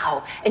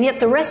 wow. And yet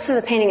the rest of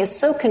the painting is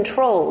so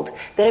controlled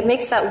that it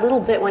makes that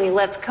little bit when he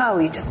lets go,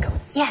 you just go,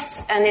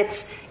 yes. And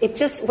it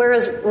just,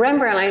 whereas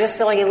Rembrandt, I just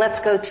feel like he lets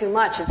go too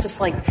much. It's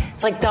just like,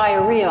 it's like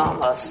diarrhea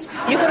almost.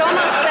 You could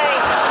almost say...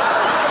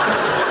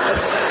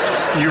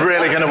 You're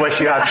really going to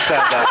wish you hadn't said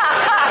that.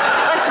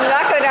 Let's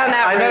not go down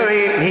that route.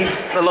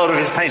 I know a lot of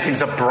his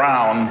paintings are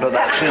brown, but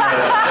that's,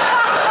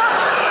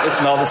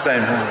 it's not the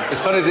same thing.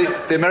 It's funny,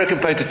 the American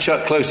painter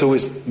Chuck Close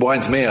always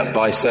winds me up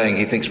by saying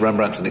he thinks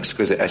Rembrandt's an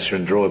exquisite etcher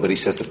and drawer, but he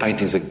says the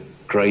paintings are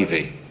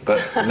gravy,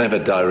 but never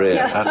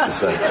diarrhea, I have to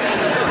say.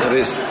 It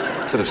is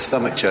sort of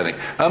stomach churning.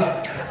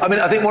 I mean,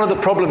 I think one of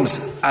the problems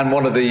and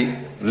one of the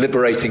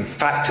liberating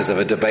factors of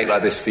a debate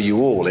like this for you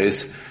all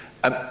is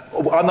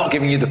I'm not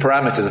giving you the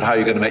parameters of how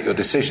you're going to make your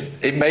decision.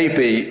 It may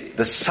be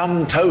the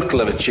sum total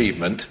of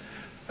achievement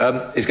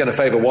is going to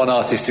favour one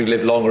artist who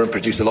lived longer and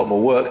produced a lot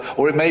more work,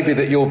 or it may be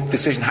that your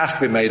decision has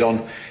to be made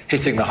on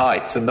hitting the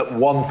heights, and that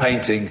one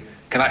painting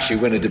can actually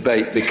win a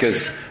debate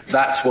because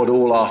that's what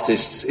all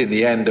artists in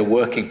the end are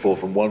working for,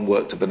 from one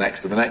work to the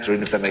next, or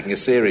even if they're making a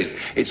series.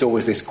 It's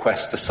always this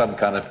quest for some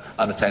kind of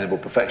unattainable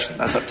perfection.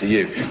 That's up to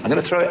you. I'm going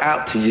to throw it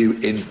out to you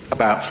in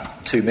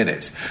about 2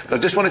 minutes. But I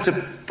just wanted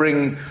to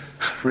bring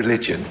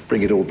religion,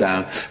 bring it all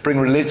down, bring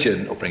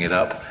religion, or bring it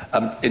up,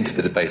 into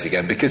the debate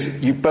again, because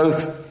you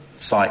both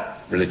cite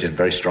religion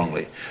very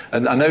strongly.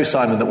 And I know,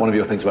 Simon, that one of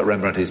your things about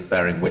Rembrandt is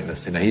bearing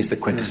witness. He's the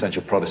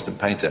quintessential Protestant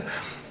painter.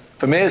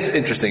 Vermeer's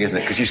interesting, isn't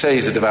it? Because you say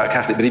he's a devout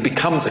Catholic, but he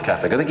becomes a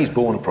Catholic. I think he's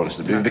born a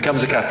Protestant, but he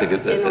becomes a Catholic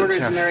in order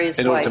to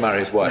marry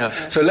his wife.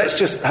 Yeah. So let's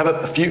just have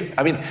a few...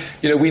 I mean,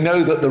 we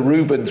know that the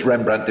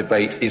Rubens-Rembrandt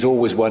debate is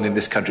always won in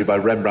this country by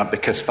Rembrandt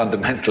because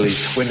fundamentally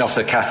we're not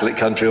a Catholic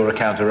country or a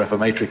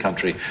counter-reformatory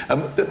country.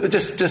 But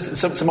just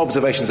some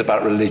observations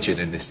about religion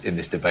in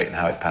this debate and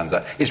how it pans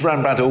out. Is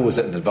Rembrandt always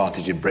at an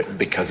advantage in Britain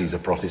because he's a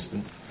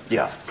Protestant?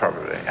 Yeah,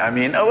 probably. I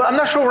mean, I'm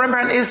not sure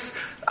Rembrandt is...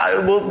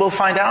 We'll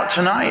find out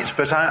tonight,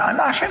 but I'm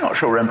actually not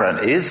sure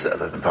Rembrandt is at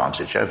an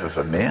advantage over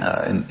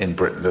Vermeer in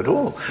Britain at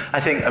all.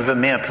 I think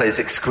Vermeer plays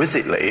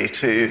exquisitely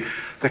to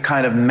the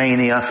kind of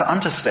mania for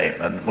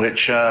understatement,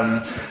 which is,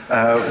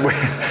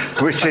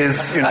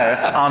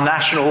 our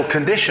national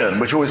condition,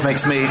 which always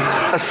makes me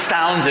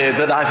astounded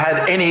that I've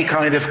had any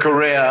kind of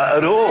career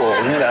at all,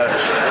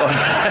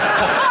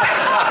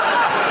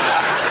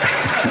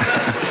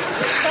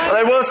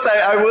 I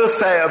will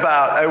say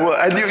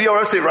and you're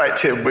absolutely right,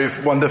 Tim,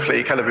 we've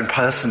wonderfully kind of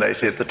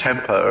impersonated the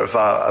temper of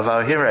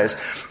our heroes.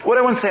 What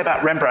I want to say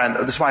about Rembrandt,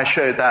 this is why I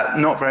showed that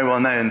not very well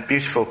known,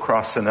 beautiful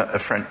cross in a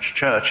French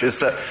church, is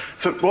that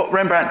what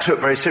Rembrandt took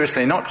very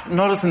seriously, not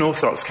as an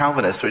Orthodox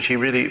Calvinist, which he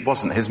really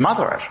wasn't. His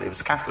mother actually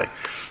was a Catholic.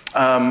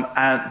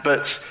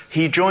 But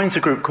he joins a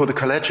group called the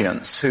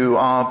Collegians, who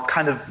are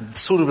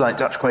sort of like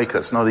Dutch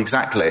Quakers, not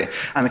exactly.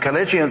 And the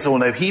Collegians all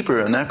know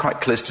Hebrew, and they're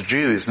quite close to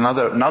Jews.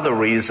 Another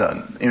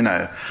reason,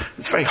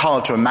 it's very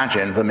hard to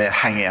imagine Vermeer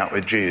hanging out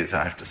with Jews,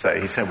 I have to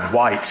say. He's so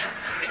white,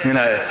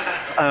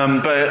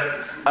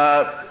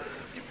 But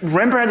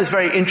Rembrandt is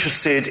very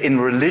interested in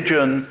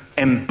religion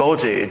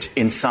embodied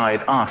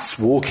inside us,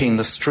 walking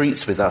the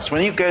streets with us.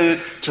 When you go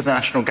to the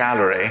National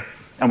Gallery,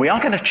 and we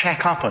are going to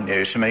check up on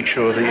you to make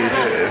sure that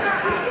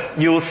you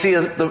do, you'll see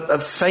a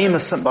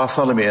famous St.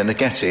 Bartholomew in the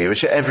Getty,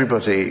 which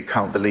everybody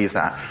can't believe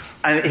that.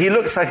 And he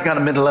looks like a kind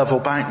of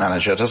middle-level bank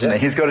manager, doesn't he?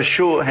 He's got a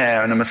short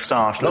hair and a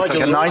moustache. Looks like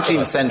a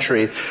 19th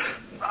century...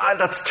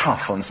 That's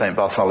tough on St.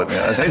 Bartholomew,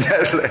 I think,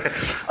 actually.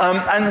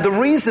 And the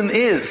reason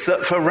is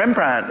that for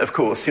Rembrandt, of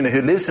course, who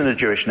lives in a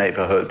Jewish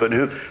neighbourhood, but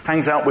who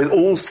hangs out with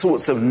all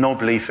sorts of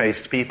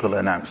knobbly-faced people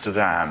in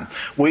Amsterdam,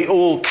 we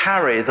all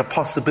carry the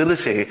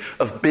possibility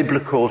of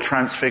biblical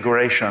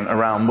transfiguration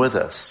around with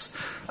us.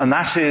 And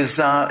that is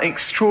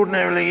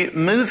extraordinarily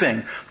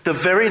moving. The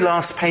very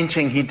last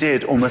painting he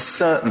did, almost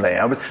certainly,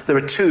 there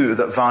are two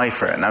that vie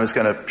for it, and I was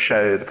going to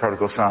show The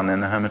Prodigal Son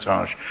in the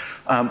Hermitage.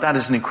 That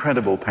is an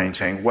incredible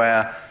painting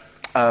where,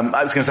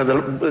 I was going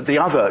to say, the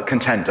other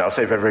contender, I'll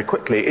say very, very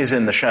quickly, is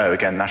in the show,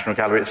 again, National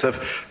Gallery. It's of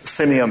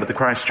Simeon with the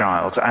Christ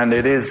Child, and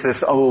it is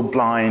this old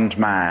blind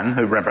man,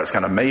 who Rembrandt's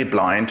kind of made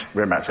blind,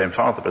 Rembrandt's own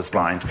father was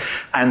blind,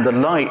 and the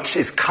light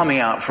is coming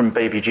out from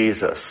baby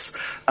Jesus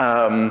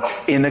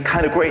in a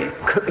kind of great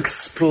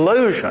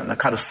explosion, a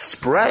kind of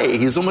spray.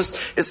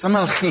 It's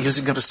somehow like he's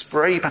got a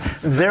spray,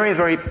 very,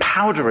 very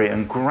powdery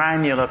and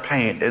granular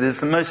paint. It is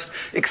the most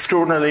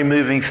extraordinarily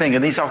moving thing,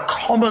 and these are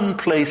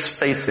commonplace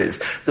faces.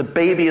 The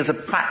baby is a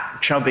fat,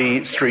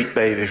 chubby street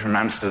baby from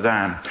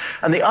Amsterdam.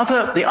 And the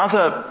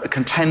other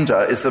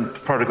contender is the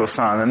Prodigal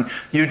Son, and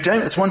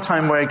it's one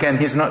time where, again,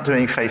 he's not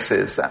doing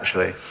faces,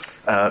 actually.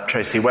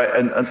 Tracy, where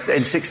in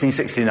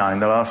 1669,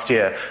 the last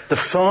year, the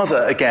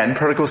father, again,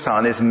 Prodigal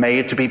Son, is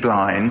made to be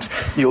blind.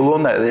 You'll all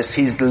know this.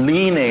 He's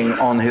leaning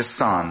on his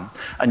son,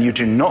 and you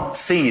do not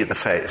see the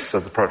face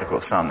of the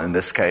Prodigal Son in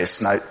this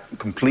case. Now,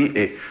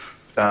 completely,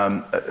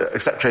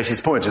 except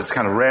Tracy's point, it's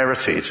kind of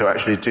rarity to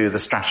actually do the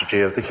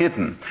strategy of the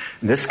hidden.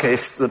 In this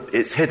case,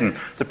 it's hidden.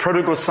 The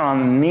Prodigal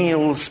Son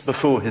kneels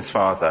before his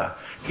father.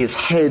 His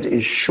head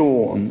is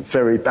shorn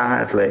very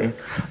badly.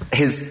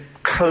 His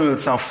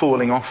clothes are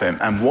falling off him,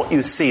 and what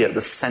you see at the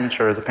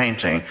centre of the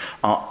painting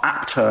are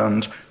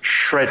upturned,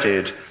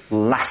 shredded,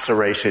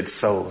 lacerated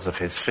soles of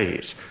his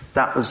feet.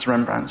 That was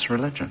Rembrandt's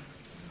religion.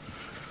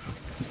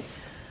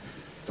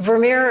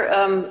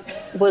 Vermeer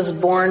was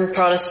born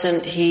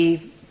Protestant.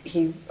 We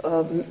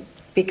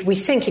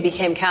think he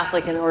became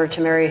Catholic in order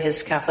to marry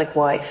his Catholic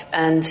wife,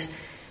 and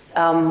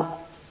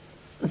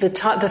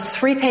the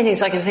three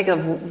paintings I can think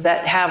of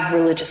that have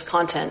religious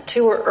content,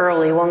 two were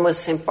early. One was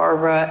St.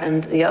 Barbara,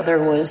 and the other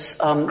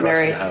was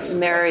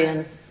Mary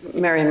and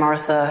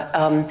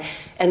Martha.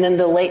 And then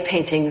the late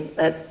painting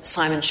that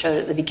Simon showed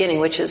at the beginning,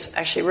 which is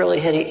actually a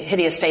really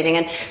hideous painting.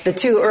 And the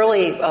two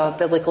early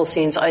biblical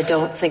scenes I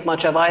don't think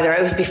much of either.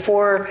 It was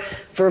before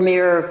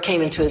Vermeer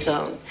came into his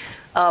own.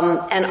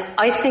 And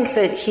I think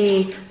that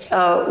he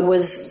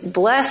was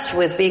blessed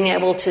with being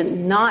able to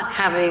not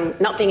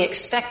being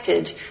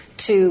expected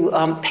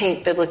to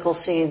paint biblical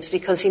scenes,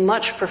 because he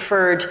much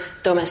preferred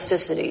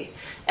domesticity.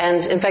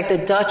 And in fact, the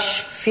Dutch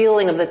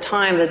feeling of the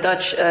time, the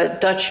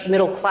Dutch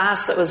middle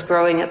class that was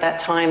growing at that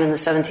time in the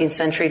 17th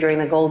century during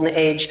the Golden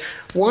Age,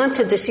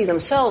 wanted to see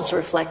themselves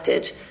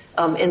reflected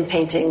in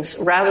paintings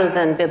rather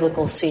than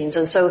biblical scenes.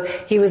 And so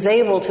he was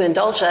able to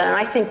indulge that. And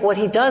I think what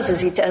he does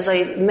is, as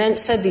I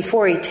said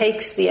before, he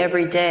takes the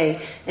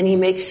everyday and he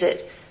makes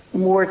it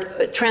more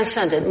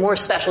transcendent, more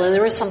special, and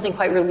there is something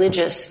quite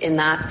religious in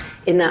that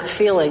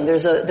feeling.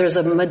 There's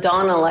a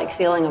Madonna-like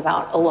feeling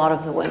about a lot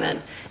of the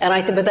women, and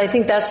I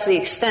think that's the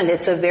extent.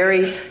 It's a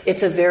very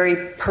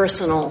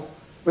personal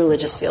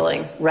religious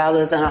feeling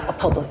rather than a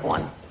public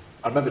one.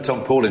 I remember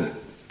Tom Paulin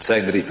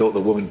saying that he thought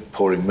the woman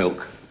pouring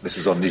milk. This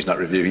was on Newsnight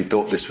Review. He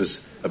thought this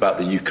was about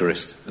the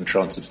Eucharist and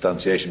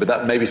transubstantiation, but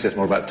that maybe says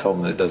more about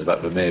Tom than it does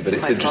about Vermeer. But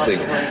it's interesting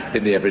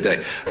in the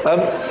everyday.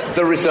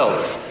 The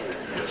result.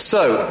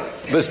 So,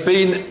 there's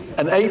been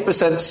an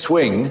 8%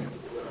 swing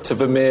to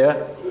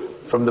Vermeer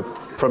from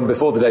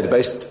before the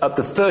database, up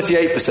to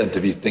 38%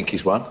 of you think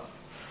he's won.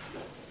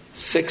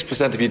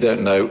 6% of you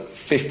don't know.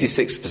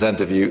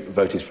 56% of you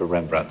voted for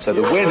Rembrandt. So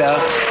the winner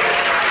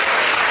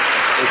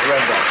is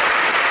Rembrandt.